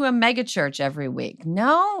baby to a mega church every week?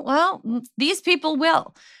 No? Well, these people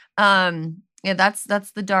will. Yeah,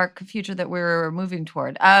 that's the dark future that we're moving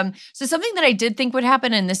toward. So something that I did think would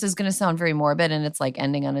happen, and this is going to sound very morbid and it's like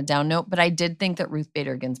ending on a down note, but I did think that Ruth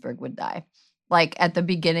Bader Ginsburg would die. Like at the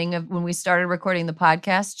beginning of when we started recording the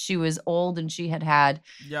podcast, she was old and she had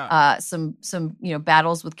Yeah. some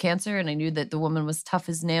battles with cancer, and I knew that the woman was tough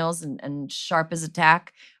as nails and sharp as a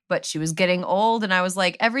tack, but she was getting old, and I was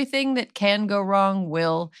like, everything that can go wrong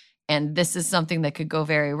will, and this is something that could go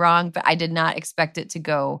very wrong, but I did not expect it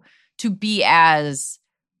to be as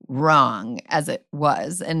wrong as it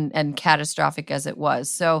was and catastrophic as it was.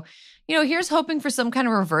 So, here's hoping for some kind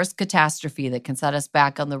of reverse catastrophe that can set us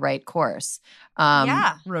back on the right course.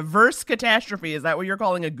 Yeah. Reverse catastrophe. Is that what you're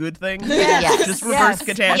calling a good thing? Yes. Just reverse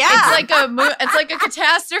catastrophe. Yeah. It's like a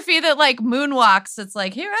catastrophe that like moonwalks. It's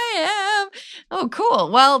like, here I am. Oh,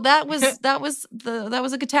 cool. Well, that was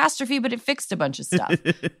a catastrophe, but it fixed a bunch of stuff.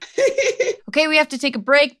 Okay, we have to take a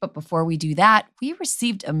break, but before we do that, we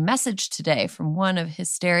received a message today from one of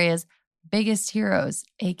Hysteria's biggest heroes,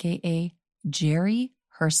 aka Jerry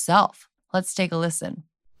herself. Let's take a listen.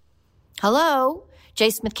 Hello, J.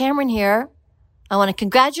 Smith Cameron here. I want to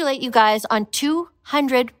congratulate you guys on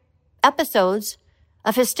 200 episodes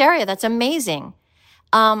of Hysteria. That's amazing.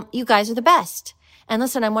 You guys are the best. And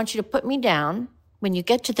listen, I want you to put me down. When you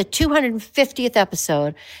get to the 250th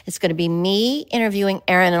episode, it's going to be me interviewing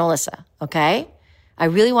Aaron and Alyssa, okay? I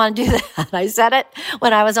really want to do that. I said it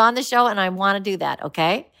when I was on the show, and I want to do that,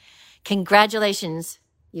 okay? Congratulations,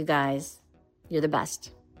 you guys. You're the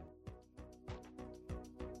best.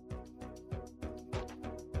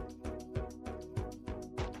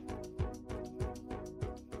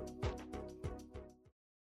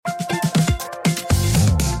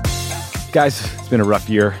 Guys, it's been a rough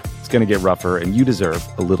year. It's going to get rougher, and you deserve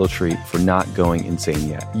a little treat for not going insane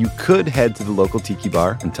yet. You could head to the local tiki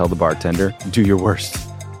bar and tell the bartender, do your worst.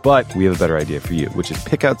 But we have a better idea for you, which is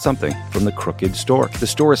pick out something from the Crooked store. The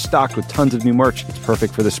store is stocked with tons of new merch. It's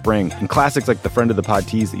perfect for the spring. And classics like the Friend of the Pod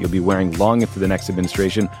tees that you'll be wearing long into the next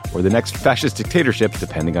administration or the next fascist dictatorship,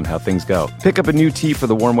 depending on how things go. Pick up a new tee for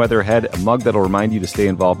the warm weather ahead, a mug that'll remind you to stay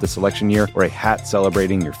involved this election year, or a hat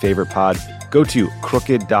celebrating your favorite pod. Go to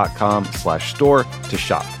crooked.com/store to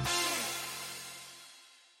shop.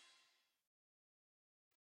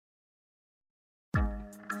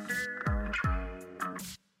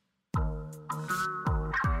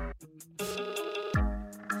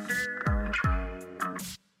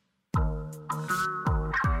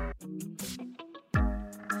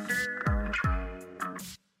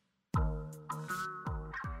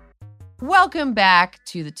 Welcome back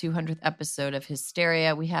to the 200th episode of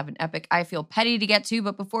Hysteria. We have an epic I Feel Petty to get to,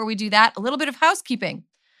 but before we do that, a little bit of housekeeping.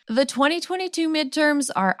 The 2022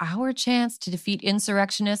 midterms are our chance to defeat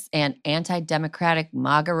insurrectionists and anti-democratic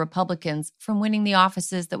MAGA Republicans from winning the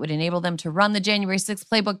offices that would enable them to run the January 6th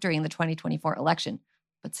playbook during the 2024 election,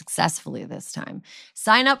 but successfully this time.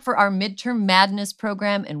 Sign up for our Midterm Madness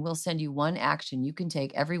program, and we'll send you one action you can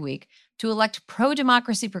take every week to elect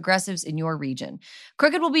pro-democracy progressives in your region.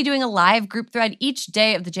 Crooked will be doing a live group thread each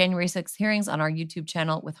day of the January 6th hearings on our YouTube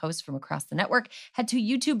channel with hosts from across the network. Head to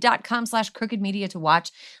youtube.com/crookedmedia to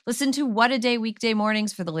watch. Listen to What a Day weekday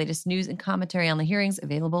mornings for the latest news and commentary on the hearings,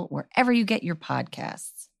 available wherever you get your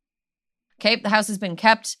podcasts. Okay, the house has been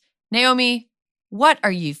kept. Naomi, what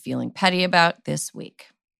are you feeling petty about this week?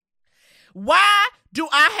 Why do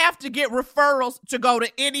I have to get referrals to go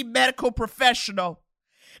to any medical professional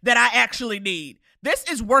that I actually need? This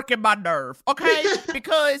is working my nerve, okay?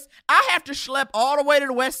 Because I have to schlep all the way to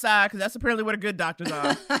the west side, because that's apparently where the good doctors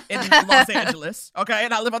are in Los Angeles, okay?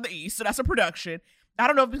 And I live on the east, so that's a production. I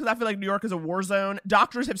don't know if because I feel like New York is a war zone.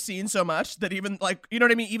 Doctors have seen so much that even like, you know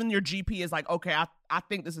what I mean? Even your GP is like, okay, I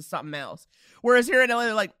think this is something else. Whereas here in LA,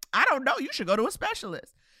 they're like, I don't know, you should go to a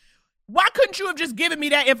specialist. Why couldn't you have just given me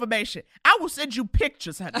that information? I will send you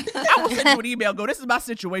pictures, honey. I will send you an email. Go, this is my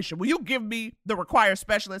situation. Will you give me the required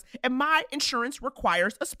specialist? And my insurance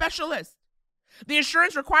requires a specialist. The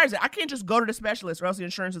insurance requires it. I can't just go to the specialist or else the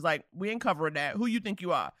insurance is like, we ain't covering that. Who you think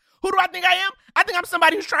you are? Who do I think I am? I think I'm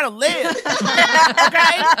somebody who's trying to live,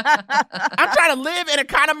 okay? I'm trying to live and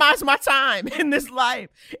economize my time in this life.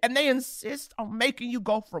 And they insist on making you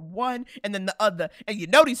go from one and then the other. And you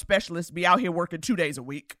know these specialists be out here working 2 days a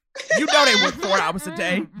week. You know they work 4 hours a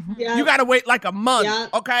day. Yeah. You got to wait like a month, Yeah.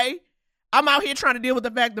 okay? I'm out here trying to deal with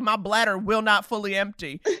the fact that my bladder will not fully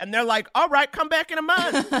empty. And they're like, all right, come back in a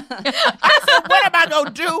month. I said, what am I going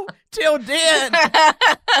to do till then?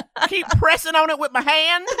 Keep pressing on it with my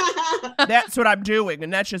hand? That's what I'm doing.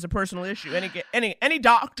 And that's just a personal issue. Any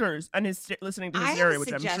doctors and listening to Hysteria,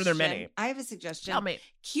 which I'm sure there are many. I have a suggestion. Tell me.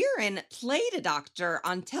 Kieran played a doctor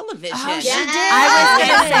on television. I was going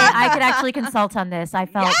to say, I could actually consult on this. I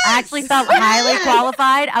actually felt highly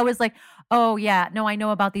qualified. I was like, oh, yeah. No, I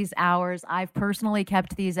know about these hours. I've personally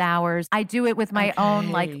kept these hours. I do it with my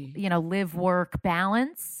own, live work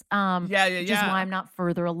balance. Which is why I'm not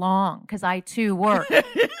further along, because I, too, work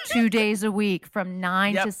 2 days a week from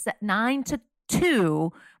 9 to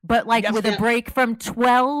 2, but with a break from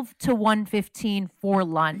 12 to 1:15 for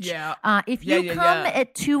lunch. If you come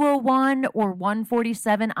at 2:01 or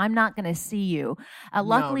 1:47, I'm not going to see you.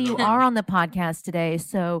 Luckily, you are on the podcast today.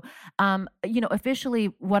 So, officially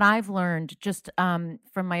what I've learned just from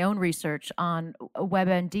my own research on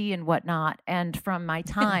WebMD and whatnot, and from my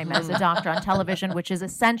time as a doctor on television, which is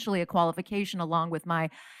essentially a qualification along with my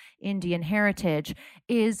Indian heritage,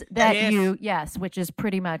 is that which is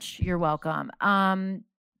pretty much, you're welcome.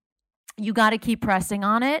 You got to keep pressing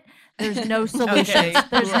on it. There's no solutions.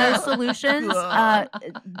 There's no solutions.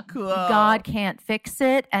 Cool. God can't fix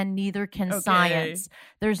it, and neither can science.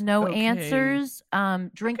 There's no answers.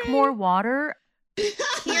 Drink more water.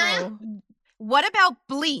 Kieran, what about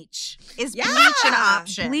bleach? Is bleach an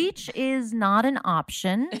option? Bleach is not an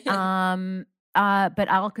option. But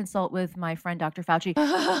I'll consult with my friend Dr. Fauci.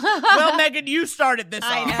 Well, Megan, you started this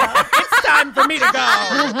off. It's time for me to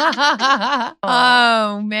go.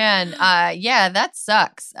 Oh man, that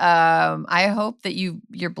sucks. I hope that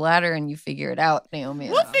your bladder and you figure it out, Naomi.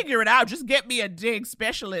 We'll figure it out. Just get me a dig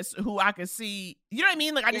specialist who I can see. You know what I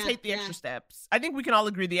mean? Like, I just hate the extra steps. I think we can all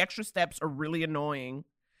agree the extra steps are really annoying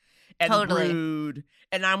and rude.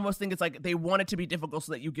 And I almost think it's like they want it to be difficult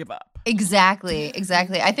so that you give up. Exactly.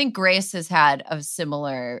 I think Grace has had a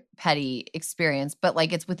similar petty experience, but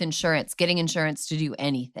it's with insurance, getting insurance to do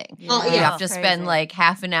anything. You have to spend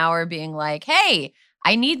half an hour being like, hey,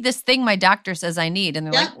 I need this thing my doctor says I need. And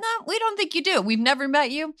they're like, no, we don't think you do. We've never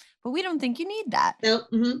met you, but we don't think you need that. Nope.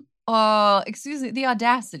 Mm-hmm. Oh, excuse me. The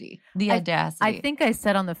audacity. I think I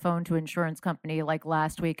said on the phone to an insurance company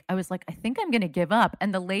last week, I was like, I think I'm going to give up.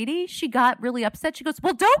 And the lady, she got really upset. She goes,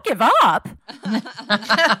 well, don't give up.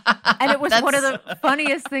 And it was one of the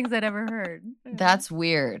funniest things I'd ever heard. That's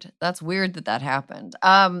weird. That's weird that happened.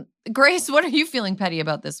 Grace, what are you feeling petty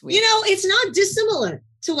about this week? It's not dissimilar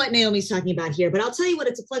to what Naomi's talking about here, but I'll tell you what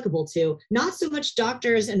it's applicable to. Not so much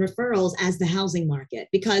doctors and referrals as the housing market,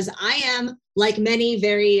 because I am, like many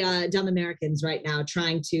very dumb Americans right now,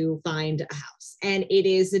 trying to find a house. And it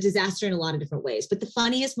is a disaster in a lot of different ways. But the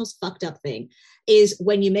funniest, most fucked up thing is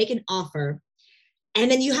when you make an offer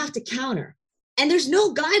and then you have to counter. And there's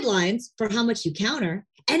no guidelines for how much you counter.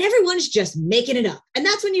 And everyone's just making it up. And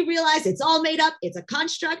that's when you realize it's all made up. It's a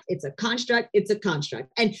construct. It's a construct. It's a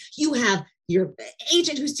construct. And you have your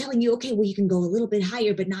agent who's telling you, okay, well, you can go a little bit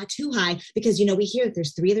higher, but not too high, because, we hear that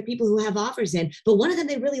there's 3 other people who have offers in, but one of them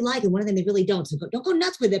they really like and one of them they really don't. So don't go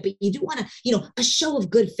nuts with it, but you do want to, a show of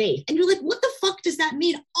good faith. And you're like, what the fuck does that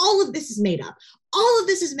mean? All of this is made up. All of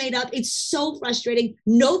this is made up. It's so frustrating.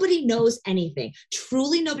 Nobody knows anything.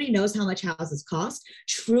 Truly, nobody knows how much houses cost.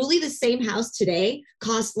 Truly, the same house today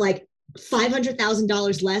costs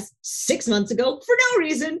 $500,000 less 6 months ago for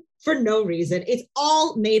no reason. It's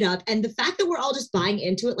all made up. And the fact that we're all just buying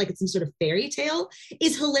into it like it's some sort of fairy tale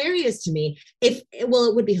is hilarious to me. It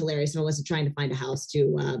would be hilarious if I wasn't trying to find a house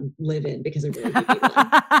to live in, because I really do need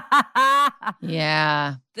one.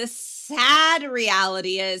 Yeah. The sad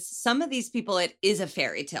reality is some of these people, it is a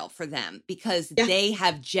fairy tale for them because they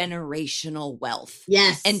have generational wealth.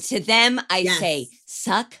 Yes. And to them, I say,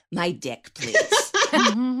 suck my dick, please.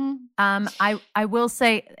 I will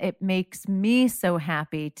say it makes me so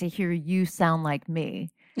happy to hear you sound like me.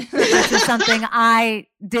 Which is something I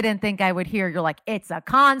didn't think I would hear. You're like, it's a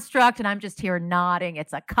construct, and I'm just here nodding.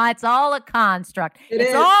 It's all a construct.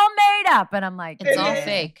 It's all made up. And I'm like, it's all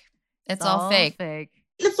fake. It's all fake.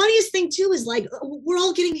 The funniest thing too is we're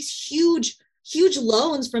all getting these huge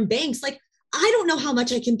loans from banks. I don't know how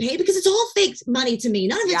much I can pay because it's all fake money to me.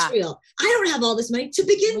 None of it's real. I don't have all this money to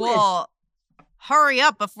begin with. Hurry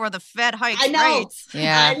up before the Fed hikes rates.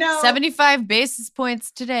 Yeah, I know. 75 basis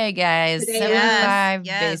points today, guys. 75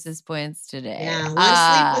 basis points today. Yeah, a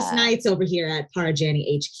lot of sleepless nights over here at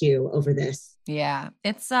Parajani HQ over this. Yeah,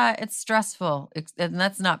 it's stressful, and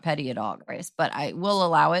that's not petty at all, Grace. But I will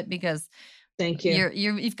allow it because thank you.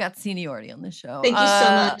 You've got seniority on the show. Thank you so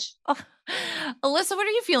much, Alyssa. What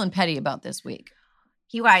are you feeling petty about this week?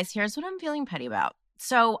 You guys, here's what I'm feeling petty about.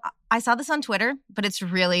 So I saw this on Twitter, but it's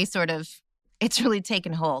really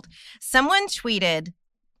taken hold. Someone tweeted,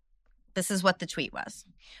 this is what the tweet was.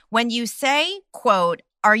 When you say, quote,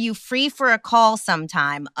 "Are you free for a call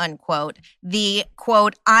sometime?" unquote, the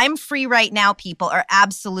quote, "I'm free right now" people are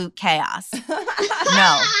absolute chaos.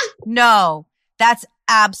 No, that's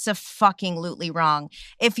abso-fucking-lutely wrong.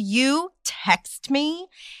 If you text me,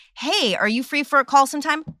 "Hey, are you free for a call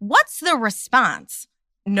sometime?" What's the response?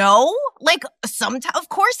 No, like sometimes, of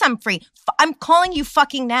course I'm free. I'm calling you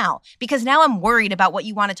fucking now because now I'm worried about what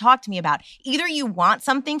you want to talk to me about. Either you want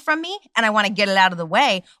something from me and I want to get it out of the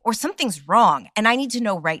way, or something's wrong and I need to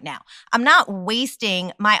know right now. I'm not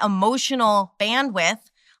wasting my emotional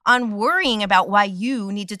bandwidth on worrying about why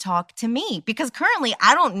you need to talk to me, because currently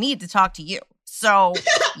I don't need to talk to you. So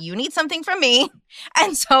you need something from me.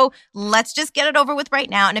 And so let's just get it over with right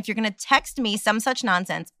now. And if you're going to text me some such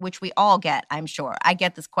nonsense, which we all get, I'm sure. I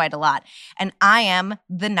get this quite a lot. And I am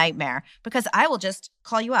the nightmare because I will just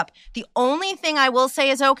call you up. The only thing I will say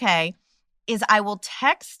is okay is I will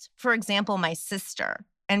text, for example, my sister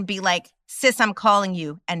and be like, "Sis, I'm calling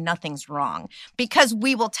you," and nothing's wrong. Because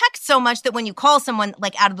we will text so much that when you call someone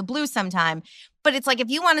like out of the blue sometime, but it's like if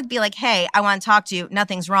you want to be like, "Hey, I want to talk to you,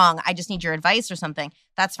 nothing's wrong, I just need your advice or something,"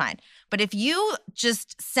 that's fine. But if you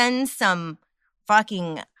just send some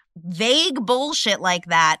fucking vague bullshit like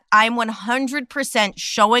that, I'm 100%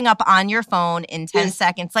 showing up on your phone in 10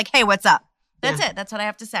 seconds like, "Hey, what's up?" That's it. That's what I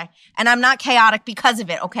have to say. And I'm not chaotic because of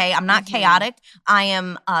it, okay? I'm not chaotic. I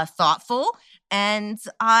am thoughtful and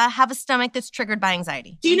have a stomach that's triggered by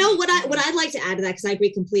anxiety. Do you know what I'd like to add to that, because I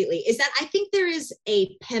agree completely, is that I think there is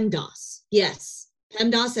a PEMDAS. Yes.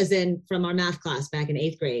 PEMDAS as in from our math class back in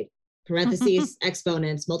 8th grade. Parentheses,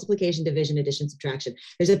 exponents, multiplication, division, addition, subtraction.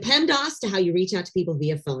 There's a PEMDAS to how you reach out to people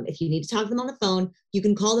via phone. If you need to talk to them on the phone, you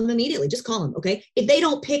can call them immediately. Just call them, okay? If they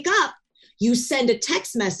don't pick up, you send a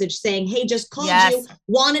text message saying, "Hey, just called you,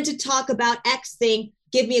 wanted to talk about X thing.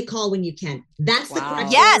 Give me a call when you can." That's the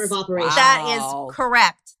correct order of operation. That is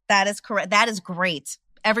correct. That is correct. That is great.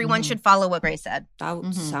 Everyone should follow what Grace said.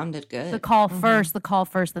 That sounded good. The call first,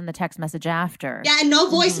 then the text message after. Yeah, and no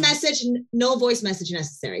voice message, no voice message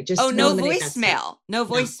necessary. Just no voicemail. No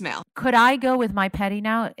voicemail. Could I go with my petty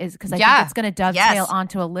now? Is because I think it's going to dovetail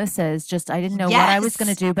onto Alyssa's. Just I didn't know what I was going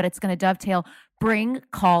to do, but it's going to dovetail. Bring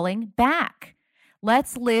calling back.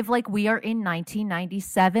 Let's live like we are in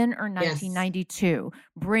 1997 or 1992.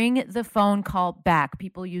 Bring the phone call back.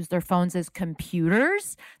 People use their phones as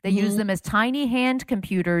computers. They use them as tiny hand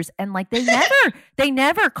computers, and like they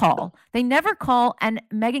never call. They never call. And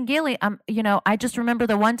Megan Gailey, I just remember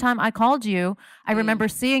the one time I called you. I remember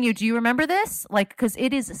seeing you. Do you remember this? Like, because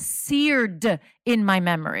it is seared in my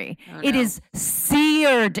memory. It is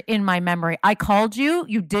seared in my memory. I called you.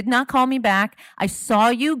 You did not call me back. I saw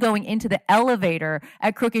you going into the elevator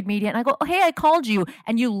at Crooked Media, and I go, "Oh, hey, I called you."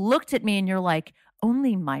 And you looked at me and you're like,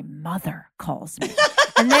 "Only my mother calls me."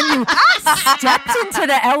 And then you stepped into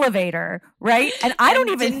the elevator, right? And I don't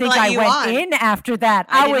even think I went in after that.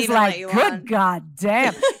 I was like, good God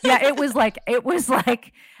damn. Yeah, it was like,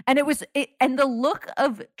 and and the look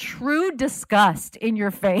of true disgust in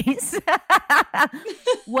your face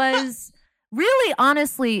was really,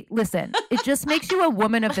 honestly, listen, it just makes you a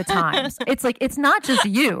woman of the times. It's like, it's not just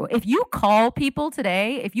you. If you call people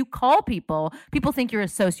today, people think you're a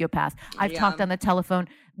sociopath. I've talked on the telephone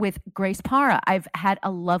with Grace Parra. I've had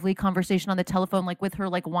a lovely conversation on the telephone, like with her,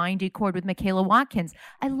 like windy chord with Michaela Watkins.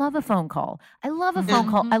 I love a phone call. I love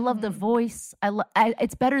the voice.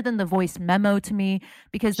 It's better than the voice memo to me,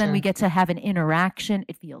 because then we get to have an interaction.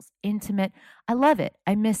 It feels intimate. I love it.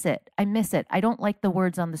 I miss it. I don't like the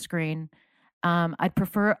words on the screen. I'd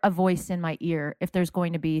prefer a voice in my ear if there's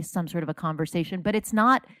going to be some sort of a conversation, but it's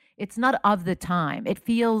not of the time. It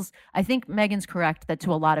feels, I think Megan's correct that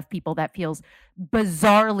to a lot of people that feels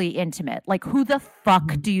bizarrely intimate. Like, who the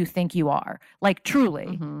fuck do you think you are? Like,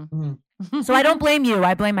 truly. So I don't blame you.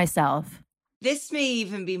 I blame myself. This may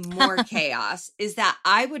even be more chaos, is that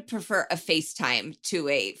I would prefer a FaceTime to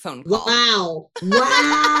a phone call. Wow.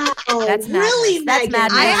 That's really, That's Megan.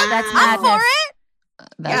 madness. That's madness. I'm for it.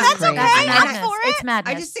 That's okay. That's I'm for it. It's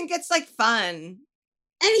madness. I just think it's like fun.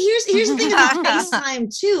 And here's the thing about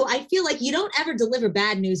FaceTime too. I feel like you don't ever deliver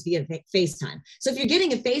bad news via FaceTime. So if you're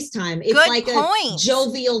getting a FaceTime, it's like a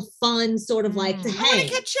jovial, fun sort of like, hey,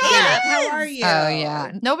 catch up. How are you? Oh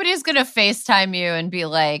yeah. Nobody's gonna FaceTime you and be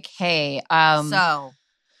like, "Hey, bad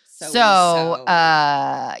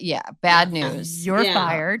news. You're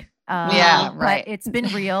fired. Yeah, right. But it's been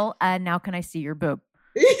real. Now can I see your boob?"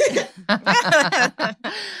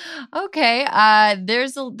 Okay.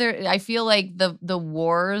 I feel like the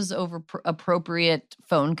wars over appropriate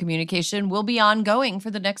phone communication will be ongoing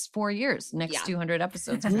for the next 4 years, next 200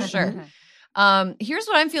 episodes for sure. Here's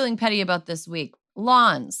what I'm feeling petty about this week.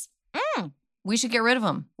 Lawns. We should get rid of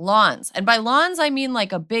them. Lawns. And by lawns, I mean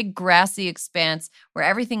like a big grassy expanse where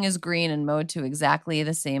everything is green and mowed to exactly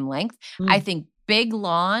the same length. I think big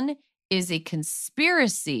lawn is a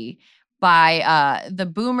conspiracy by the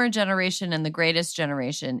boomer generation and the greatest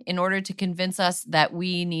generation in order to convince us that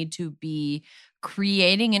we need to be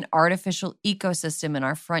creating an artificial ecosystem in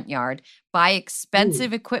our front yard, buy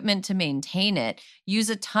expensive equipment to maintain it, use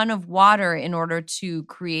a ton of water in order to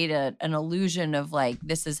create an illusion of like,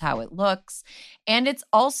 this is how it looks. And it's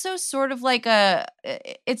also sort of like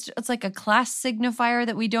it's like a class signifier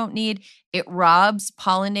that we don't need. It robs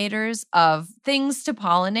pollinators of things to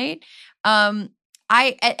pollinate. And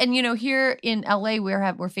you know, here in LA,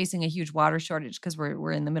 we're facing a huge water shortage because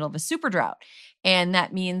we're in the middle of a super drought. And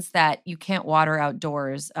that means that you can't water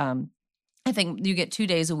outdoors. I think you get 2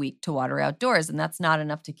 days a week to water outdoors, and that's not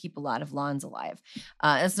enough to keep a lot of lawns alive.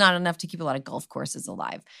 It's not enough to keep a lot of golf courses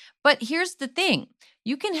alive. But here's the thing.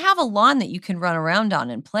 You can have a lawn that you can run around on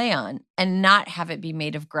and play on and not have it be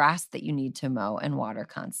made of grass that you need to mow and water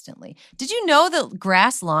constantly. Did you know that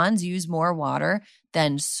grass lawns use more water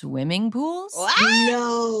than swimming pools? What?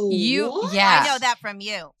 No. Yeah. I know that from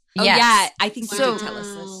you. Oh, Yes. yeah. I think you So- did tell us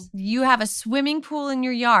this. You have a swimming pool in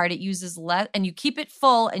your yard. It uses less, and you keep it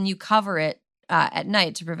full and you cover it at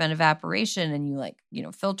night to prevent evaporation, and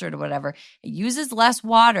you filter it or whatever. It uses less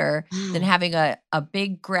water than having a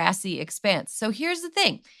big grassy expanse. So here's the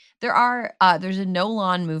thing. There's a no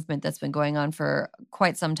lawn movement that's been going on for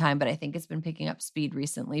quite some time, but I think it's been picking up speed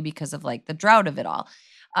recently because of like the drought of it all.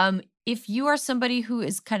 If you are somebody who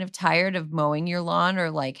is kind of tired of mowing your lawn or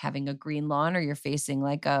like having a green lawn, or you're facing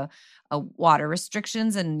like a water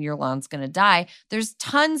restrictions and your lawn's going to die, there's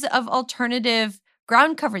tons of alternative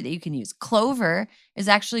ground cover that you can use. Clover is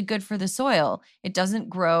actually good for the soil. It doesn't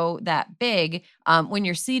grow that big. When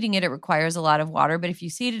you're seeding it, it requires a lot of water, but if you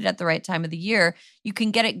seed it at the right time of the year, you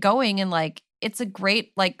can get it going, and like it's a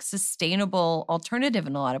great like sustainable alternative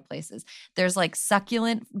in a lot of places. There's like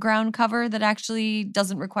succulent ground cover that actually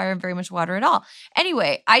doesn't require very much water at all.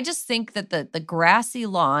 Anyway, I just think that the grassy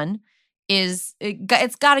lawn it's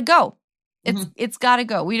got to go. It's got to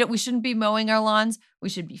go. We shouldn't be mowing our lawns. We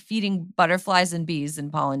should be feeding butterflies and bees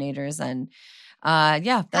and pollinators. And that's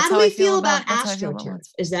how do how we I feel about that's how I feel astroturf?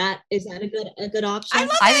 lawns. Is that a good option? I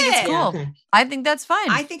love I think it's it. cool. Yeah, okay. I think that's fine.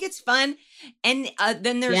 I think it's fun. And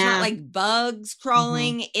then there's Yeah. not like bugs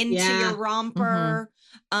crawling into Yeah. your romper.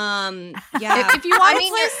 If you want a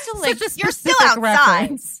place to like, Such a you're still specific outside.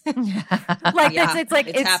 reference. Like Yeah, it's like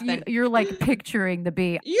it's happened. you're like picturing the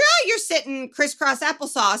bee. Yeah, you're sitting crisscross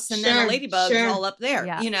applesauce, and then a ladybug's all up there.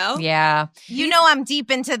 Yeah. You know. yeah. You know I'm deep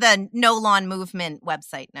into the no lawn movement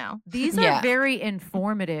website now. These are Yeah. very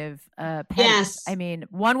informative. Petties. Yes. I mean,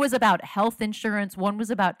 one was about health insurance. One was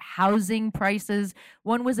about housing prices.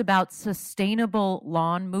 One was about sustainable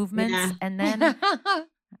lawn movements. Yeah.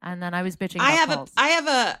 And then I was bitching. I about have polls. I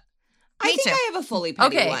think too. I have a fully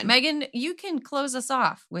petty Okay, one. Megan, you can close us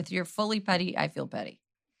off with your fully petty. I feel petty.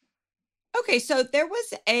 Okay, so there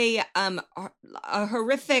was a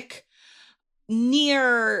horrific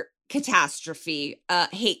near catastrophe,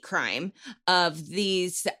 hate crime of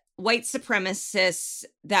these white supremacists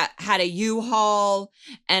that had a U-Haul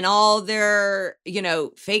and all their,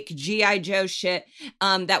 fake G.I. Joe shit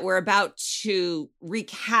that were about to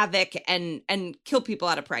wreak havoc and kill people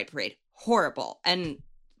at a pride parade. Horrible. And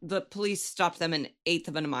the police stopped them an eighth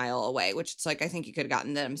of a mile away, which it's like, I think you could have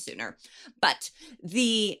gotten them sooner. But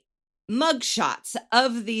the mugshots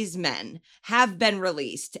of these men have been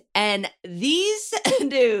released, and these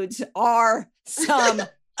dudes are some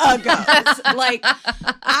uggos. Like,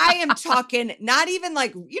 I am talking not even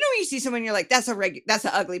like, when you see someone, you're like, that's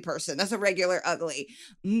an ugly person. That's a regular ugly.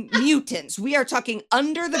 Mutants. We are talking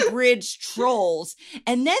under the bridge trolls.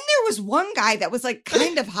 And then there was one guy that was like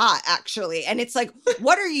kind of hot, actually. And it's like,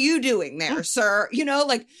 what are you doing there, sir?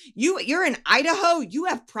 Like you're in Idaho. You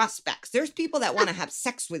have prospects. There's people that want to have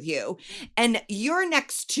sex with you. And you're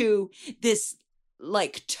next to this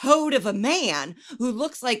like toad of a man who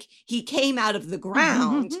looks like he came out of the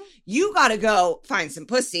ground. You gotta go find some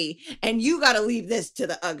pussy, and you gotta leave this to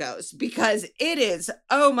the uggos, because it is,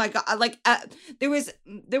 oh my God. Like there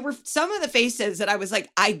were some of the faces that I was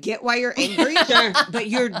like, I get why you're angry, but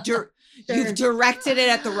you've directed it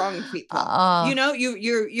at the wrong people.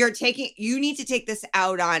 You need to take this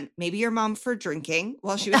out on maybe your mom for drinking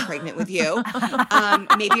while she was pregnant with you.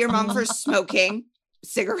 Maybe your mom for smoking.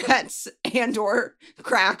 cigarettes and or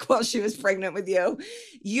crack while she was pregnant with you,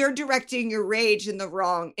 you're directing your rage in the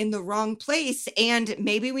wrong place. And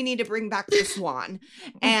maybe we need to bring back the swan.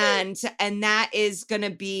 and that is going to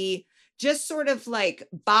be just sort of like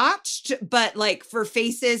botched, but like for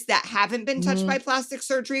faces that haven't been touched by plastic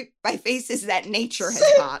surgery, by faces that nature has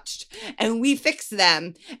botched, and we fix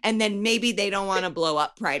them, and then maybe they don't want to blow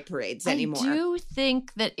up pride parades anymore. I do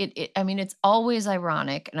think that I mean, it's always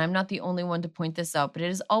ironic, and I'm not the only one to point this out, but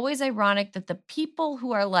it is always ironic that the people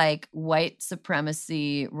who are like white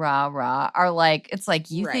supremacy, rah, are like, it's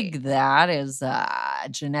like, you think that is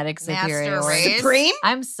genetic superiority? Supreme?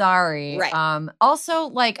 I'm sorry. Right. Also,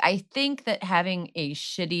 like, I think that having a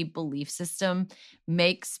shitty belief system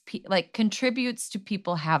makes contributes to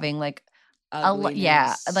people having like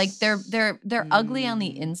like they're ugly on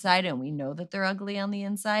the inside, and we know that they're ugly on the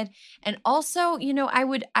inside. And also, you know, I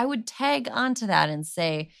would tag onto that and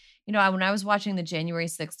say, you know, when I was watching the January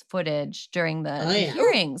 6th footage during the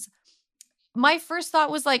hearings, my first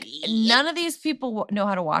thought was like, none of these people know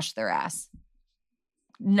how to wash their ass.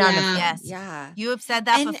 None of them. Yes. Yeah. You have said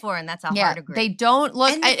that before, and that's a hard agree. They don't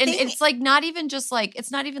look, And and it's like not even just like,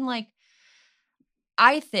 it's not even like,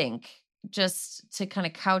 I think, just to kind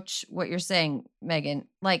of couch what you're saying, Megan,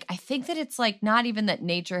 like, I think that it's like not even that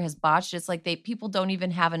nature has botched. It's like people don't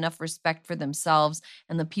even have enough respect for themselves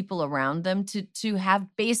and the people around them to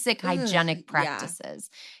have basic hygienic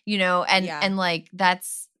practices, you know, and like that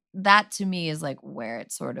to me is like where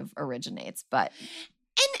it sort of originates. But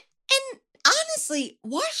and honestly,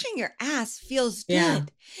 washing your ass feels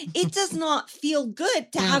good. It does not feel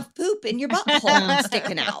good to have poop in your butthole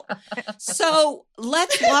sticking out. So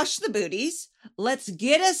let's wash the booties. Let's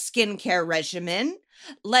get a skincare regimen.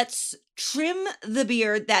 Let's trim the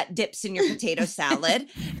beard that dips in your potato salad.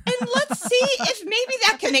 And let's see if maybe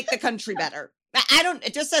that can make the country better.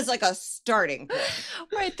 It just as like a starting point.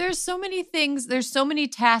 Right. There's so many things. There's so many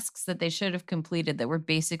tasks that they should have completed that were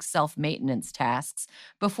basic self-maintenance tasks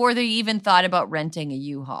before they even thought about renting a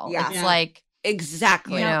U-Haul. Yeah. It's like,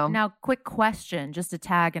 exactly. You know. Now, quick question, just to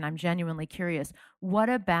tag, and I'm genuinely curious. What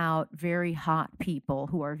about very hot people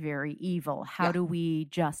who are very evil? How do we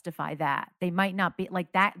justify that? They might not be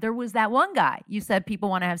like that. There was that one guy. You said people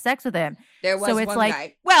want to have sex with him. There was one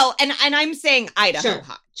guy. Well, and I'm saying Idaho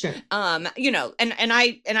hot. Sure. You know, and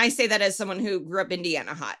I say that as someone who grew up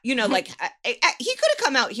Indiana hot. You know, like he could have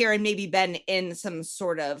come out here and maybe been in some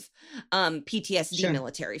sort of PTSD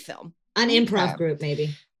military film. An improv group,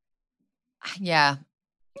 maybe. Yeah.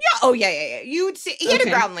 Yeah. Oh, yeah. You would see. He had a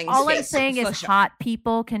groundling. All I'm saying is hot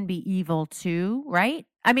people can be evil too, right?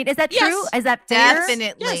 I mean, is that Yes. true? Is that fair?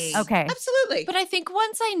 Definitely. Yes. Okay. Absolutely. But I think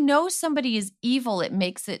once I know somebody is evil, it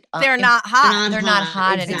makes it They're not hot. They're not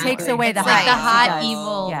hot Exactly. anymore. It takes away the It's like the hotness. hot It does.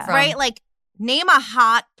 evil, Yeah. from- Right? Like, name a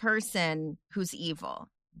hot person who's evil.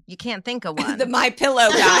 You can't think of one. The My Pillow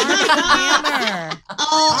guy. Hammer.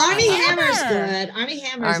 Oh, Army Hammer. Hammer's good. Army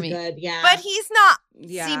Hammer's Army. good. Yeah. But he's not.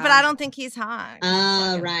 Yeah. See, but I don't think he's hot.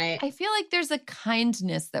 Oh, right. I feel like there's a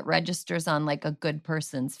kindness that registers on like a good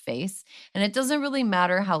person's face, and it doesn't really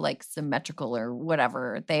matter how like symmetrical or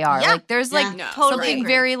whatever they are. Yeah. Like there's like No. Totally something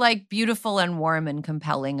agree. very like beautiful and warm and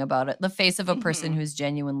compelling about it. The face of a person who's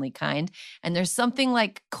genuinely kind, and there's something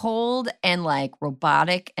like cold and like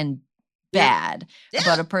robotic and bad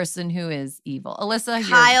about a person who is evil. Alyssa, you're-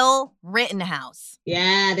 Kyle Rittenhouse.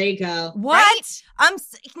 Yeah, there you go. what? Right? I'm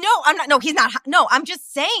not. No, he's not. No, I'm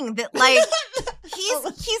just saying that like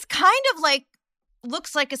he's kind of like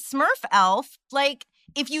looks like a Smurf elf. Like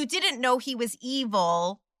if you didn't know he was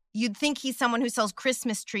evil, you'd think he's someone who sells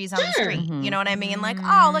Christmas trees on the Sure. street. Mhm. You know what I mean? Like,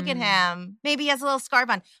 oh, look at him. Maybe he has a little scarf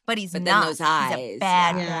on, but he's But then not. those He's a eyes,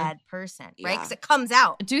 bad, yeah. bad person, right? Yeah. Because it comes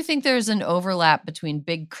out. I do think there's an overlap between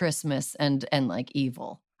big Christmas and like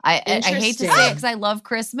evil. I hate to say it Interesting. because I love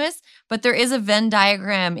Christmas, but there is a Venn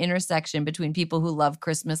diagram intersection between people who love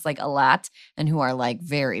Christmas like a lot and who are like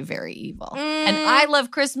very, very evil. And I love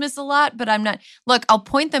Christmas a lot, but I'm not. Look, I'll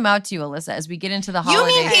point them out to you, Alyssa, as we get into the You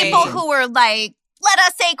holiday mean people season. who are like, let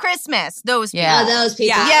us say Christmas. Those Yeah. Oh, those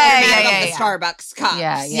people. Yeah. Yeah, they're mad yeah, about yeah, the yeah. Starbucks cups.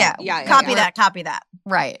 Yeah, Yeah, yeah. Copy that. Copy that.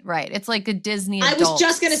 Right. It's like a Disney I was adult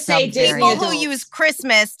just gonna say Disney sub-variant. People who adults. use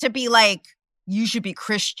Christmas to be like, you should be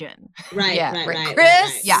Christian. Right, Yeah, right, right. right. Chris,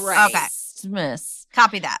 right. Yeah. Right. Okay. Christmas.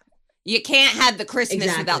 Copy that. You can't have the Christmas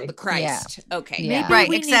Exactly. without the Christ. Okay. Yeah. Maybe Right,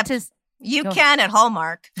 we except- need to You Go. can at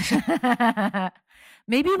Hallmark.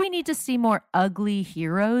 maybe we need to see more ugly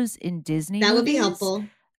heroes in Disney That would be movies. helpful.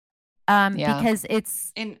 because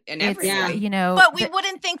it's in it's, every you know, But we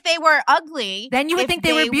wouldn't think they were ugly. then you would if think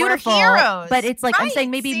they were beautiful. heroes. But it's like I'm Right,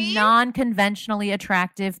 saying maybe see? non-conventionally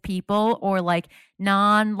attractive people, or like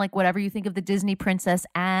like whatever you think of the Disney princess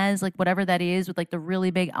as, like whatever that is, with like the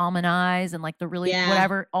really big almond eyes and like the really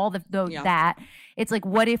whatever, all the that. It's like,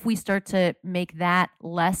 what if we start to make that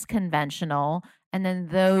less conventional, and then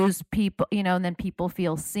those people, you know, and then people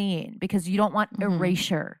feel seen, because you don't want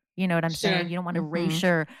erasure. You know what I'm saying? You don't want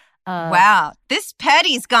erasure. Wow, this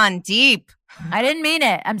petty's gone deep. I didn't mean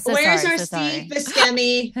it. I'm so Where's sorry. our so Steve sorry.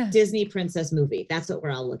 Buscemi Disney princess movie? That's what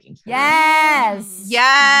we're all looking for. Yes.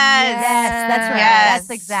 Yes. That's right. Yes. That's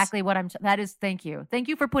exactly what that is. Thank you. Thank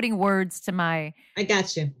you for putting words to my. I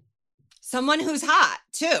got you. someone who's hot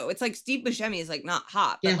too. It's like Steve Buscemi is like not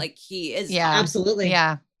hot, but like he is. Yeah, hot. Absolutely.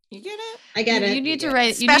 Yeah. You get it? I get it. You need to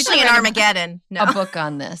write, especially in Armageddon. No. a book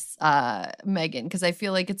on this, Megan, because I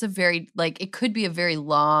feel like it's a very it could be a very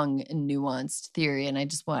long and nuanced theory, and I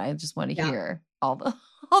just want to hear all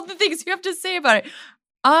the things you have to say about it.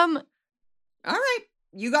 All right,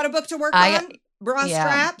 you got a book to work on. Bra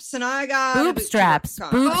straps, and I got boob straps,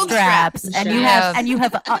 and you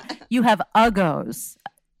have uggos.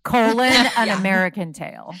 An American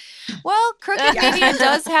Tale. Well, Crooked Media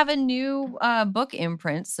does have a new book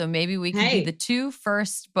imprint, so maybe we can be the two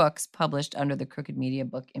first books published under the Crooked Media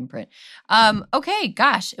book imprint. Okay,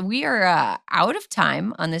 gosh, we are out of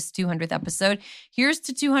time on this 200th episode. Here's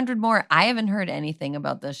to 200 more. I haven't heard anything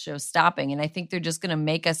about this show stopping, and I think they're just going to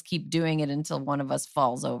make us keep doing it until one of us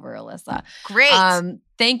falls over, Alyssa. Great.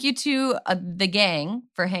 Thank you to the gang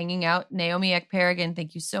for hanging out. Naomi Ekperigan,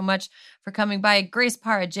 thank you so much for coming by. Grace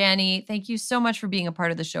Parajani, thank you so much for being a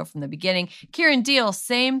part of the show from the beginning. Kieran Deal,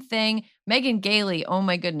 same thing. Megan Gailey, oh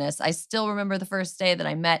my goodness. I still remember the first day that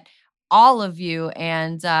I met all of you,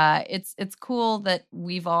 and it's cool that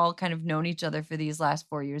we've all kind of known each other for these last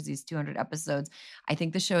 4 years, these 200 episodes. I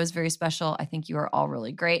think the show is very special. I think you are all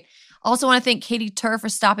really great. Also want to thank Katy Tur for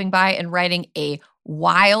stopping by and writing a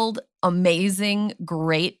wild, amazing,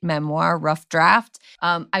 great memoir, Rough Draft.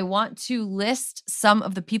 I want to list some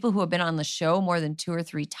of the people who have been on the show more than 2 or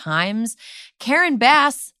 3 times. Karen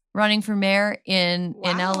Bass, running for mayor in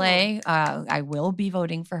LA. I will be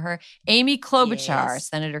voting for her. Amy Klobuchar,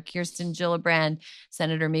 Senator Kirsten Gillibrand,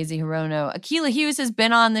 Senator Mazie Hirono. Akilah Hughes has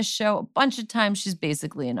been on this show a bunch of times. She's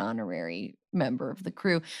basically an honorary member of the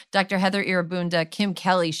crew. Dr. Heather Irabunda, Kim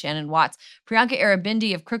Kelly, Shannon Watts, Priyanka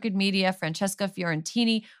Arabindi of Crooked Media, Francesca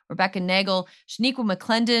Fiorentini, Rebecca Nagel, Shaniqua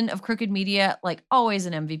McClendon of Crooked Media, like always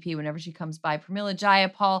an MVP whenever she comes by, Pramila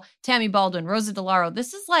Jayapal, Tammy Baldwin, Rosa DeLauro.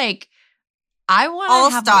 This is like, I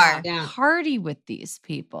want to have a party with these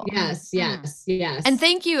people. Yes. And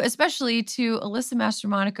thank you especially to Alyssa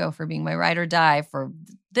Mastromonaco for being my ride or die for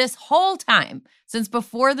this whole time, since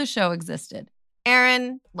before the show existed.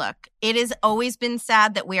 Erin, look, it has always been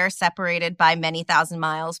sad that we are separated by many thousand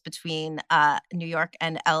miles between New York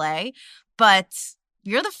and LA, but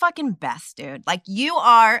you're the fucking best, dude. Like, you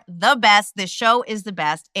are the best. This show is the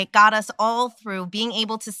best. It got us all through being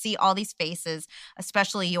able to see all these faces,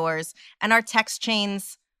 especially yours. And our text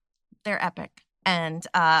chains, they're epic. And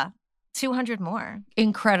 200 more.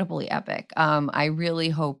 Incredibly epic. I really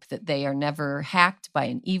hope that they are never hacked by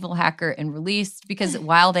an evil hacker and released, because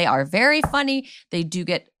while they are very funny, they do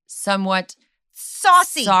get somewhat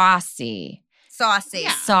saucy.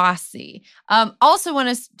 Also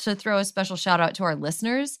want to throw a special shout out to our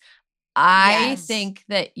listeners. I think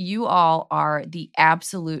that you all are the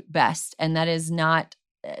absolute best, and that is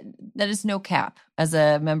no cap. As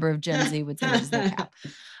a member of Gen Z would say, that is no cap.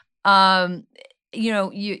 You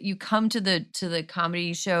know, you come to the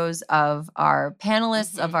comedy shows of our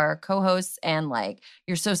panelists, of our co-hosts, and like,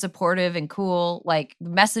 you're so supportive and cool. Like, the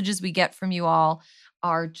messages we get from you all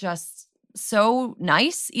are just so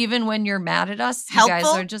nice, even when you're mad at us. Helpful. You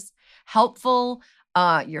guys are just helpful.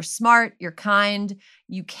 You're smart, you're kind,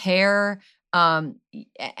 you care. And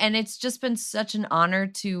it's just been such an honor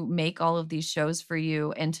to make all of these shows for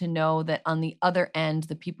you, and to know that on the other end,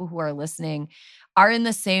 the people who are listening are in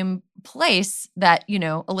the same place that, you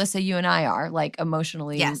know, Alyssa, you and I are, like,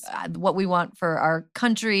 emotionally, what we want for our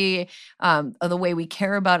country, the way we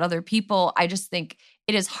care about other people. I just think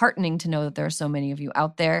it is heartening to know that there are so many of you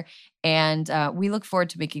out there. And we look forward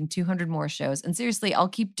to making 200 more shows. And seriously, I'll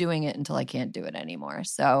keep doing it until I can't do it anymore.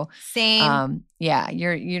 So same.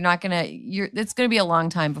 It's going to be a long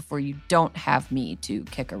time before you don't have me to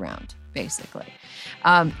kick around, basically.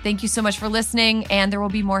 Thank you so much for listening, and there will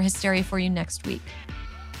be more hysteria for you next week.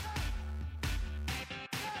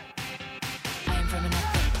 I am from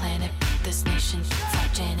another planet. This nation,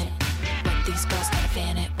 fuck Janet. What these girls gotta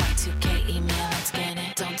fan it. Y2K email and scan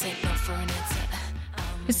it. Don't take no for an answer.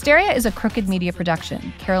 Hysteria is a Crooked Media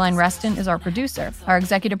production. Caroline Reston is our producer. Our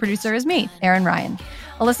executive producer is me, Erin Ryan.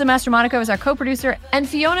 Alyssa Mastromonaco is our co-producer, And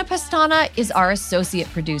Fiona Pastana is our associate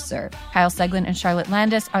producer. Kyle Seglin and Charlotte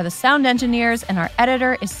Landis are the sound engineers, and our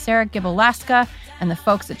editor is Sarah Gibalaska and the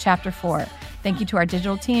folks at Chapter 4. Thank you to our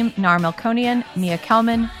digital team, Nar Melkonian, Mia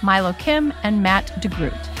Kelman, Milo Kim, and Matt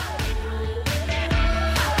DeGroot.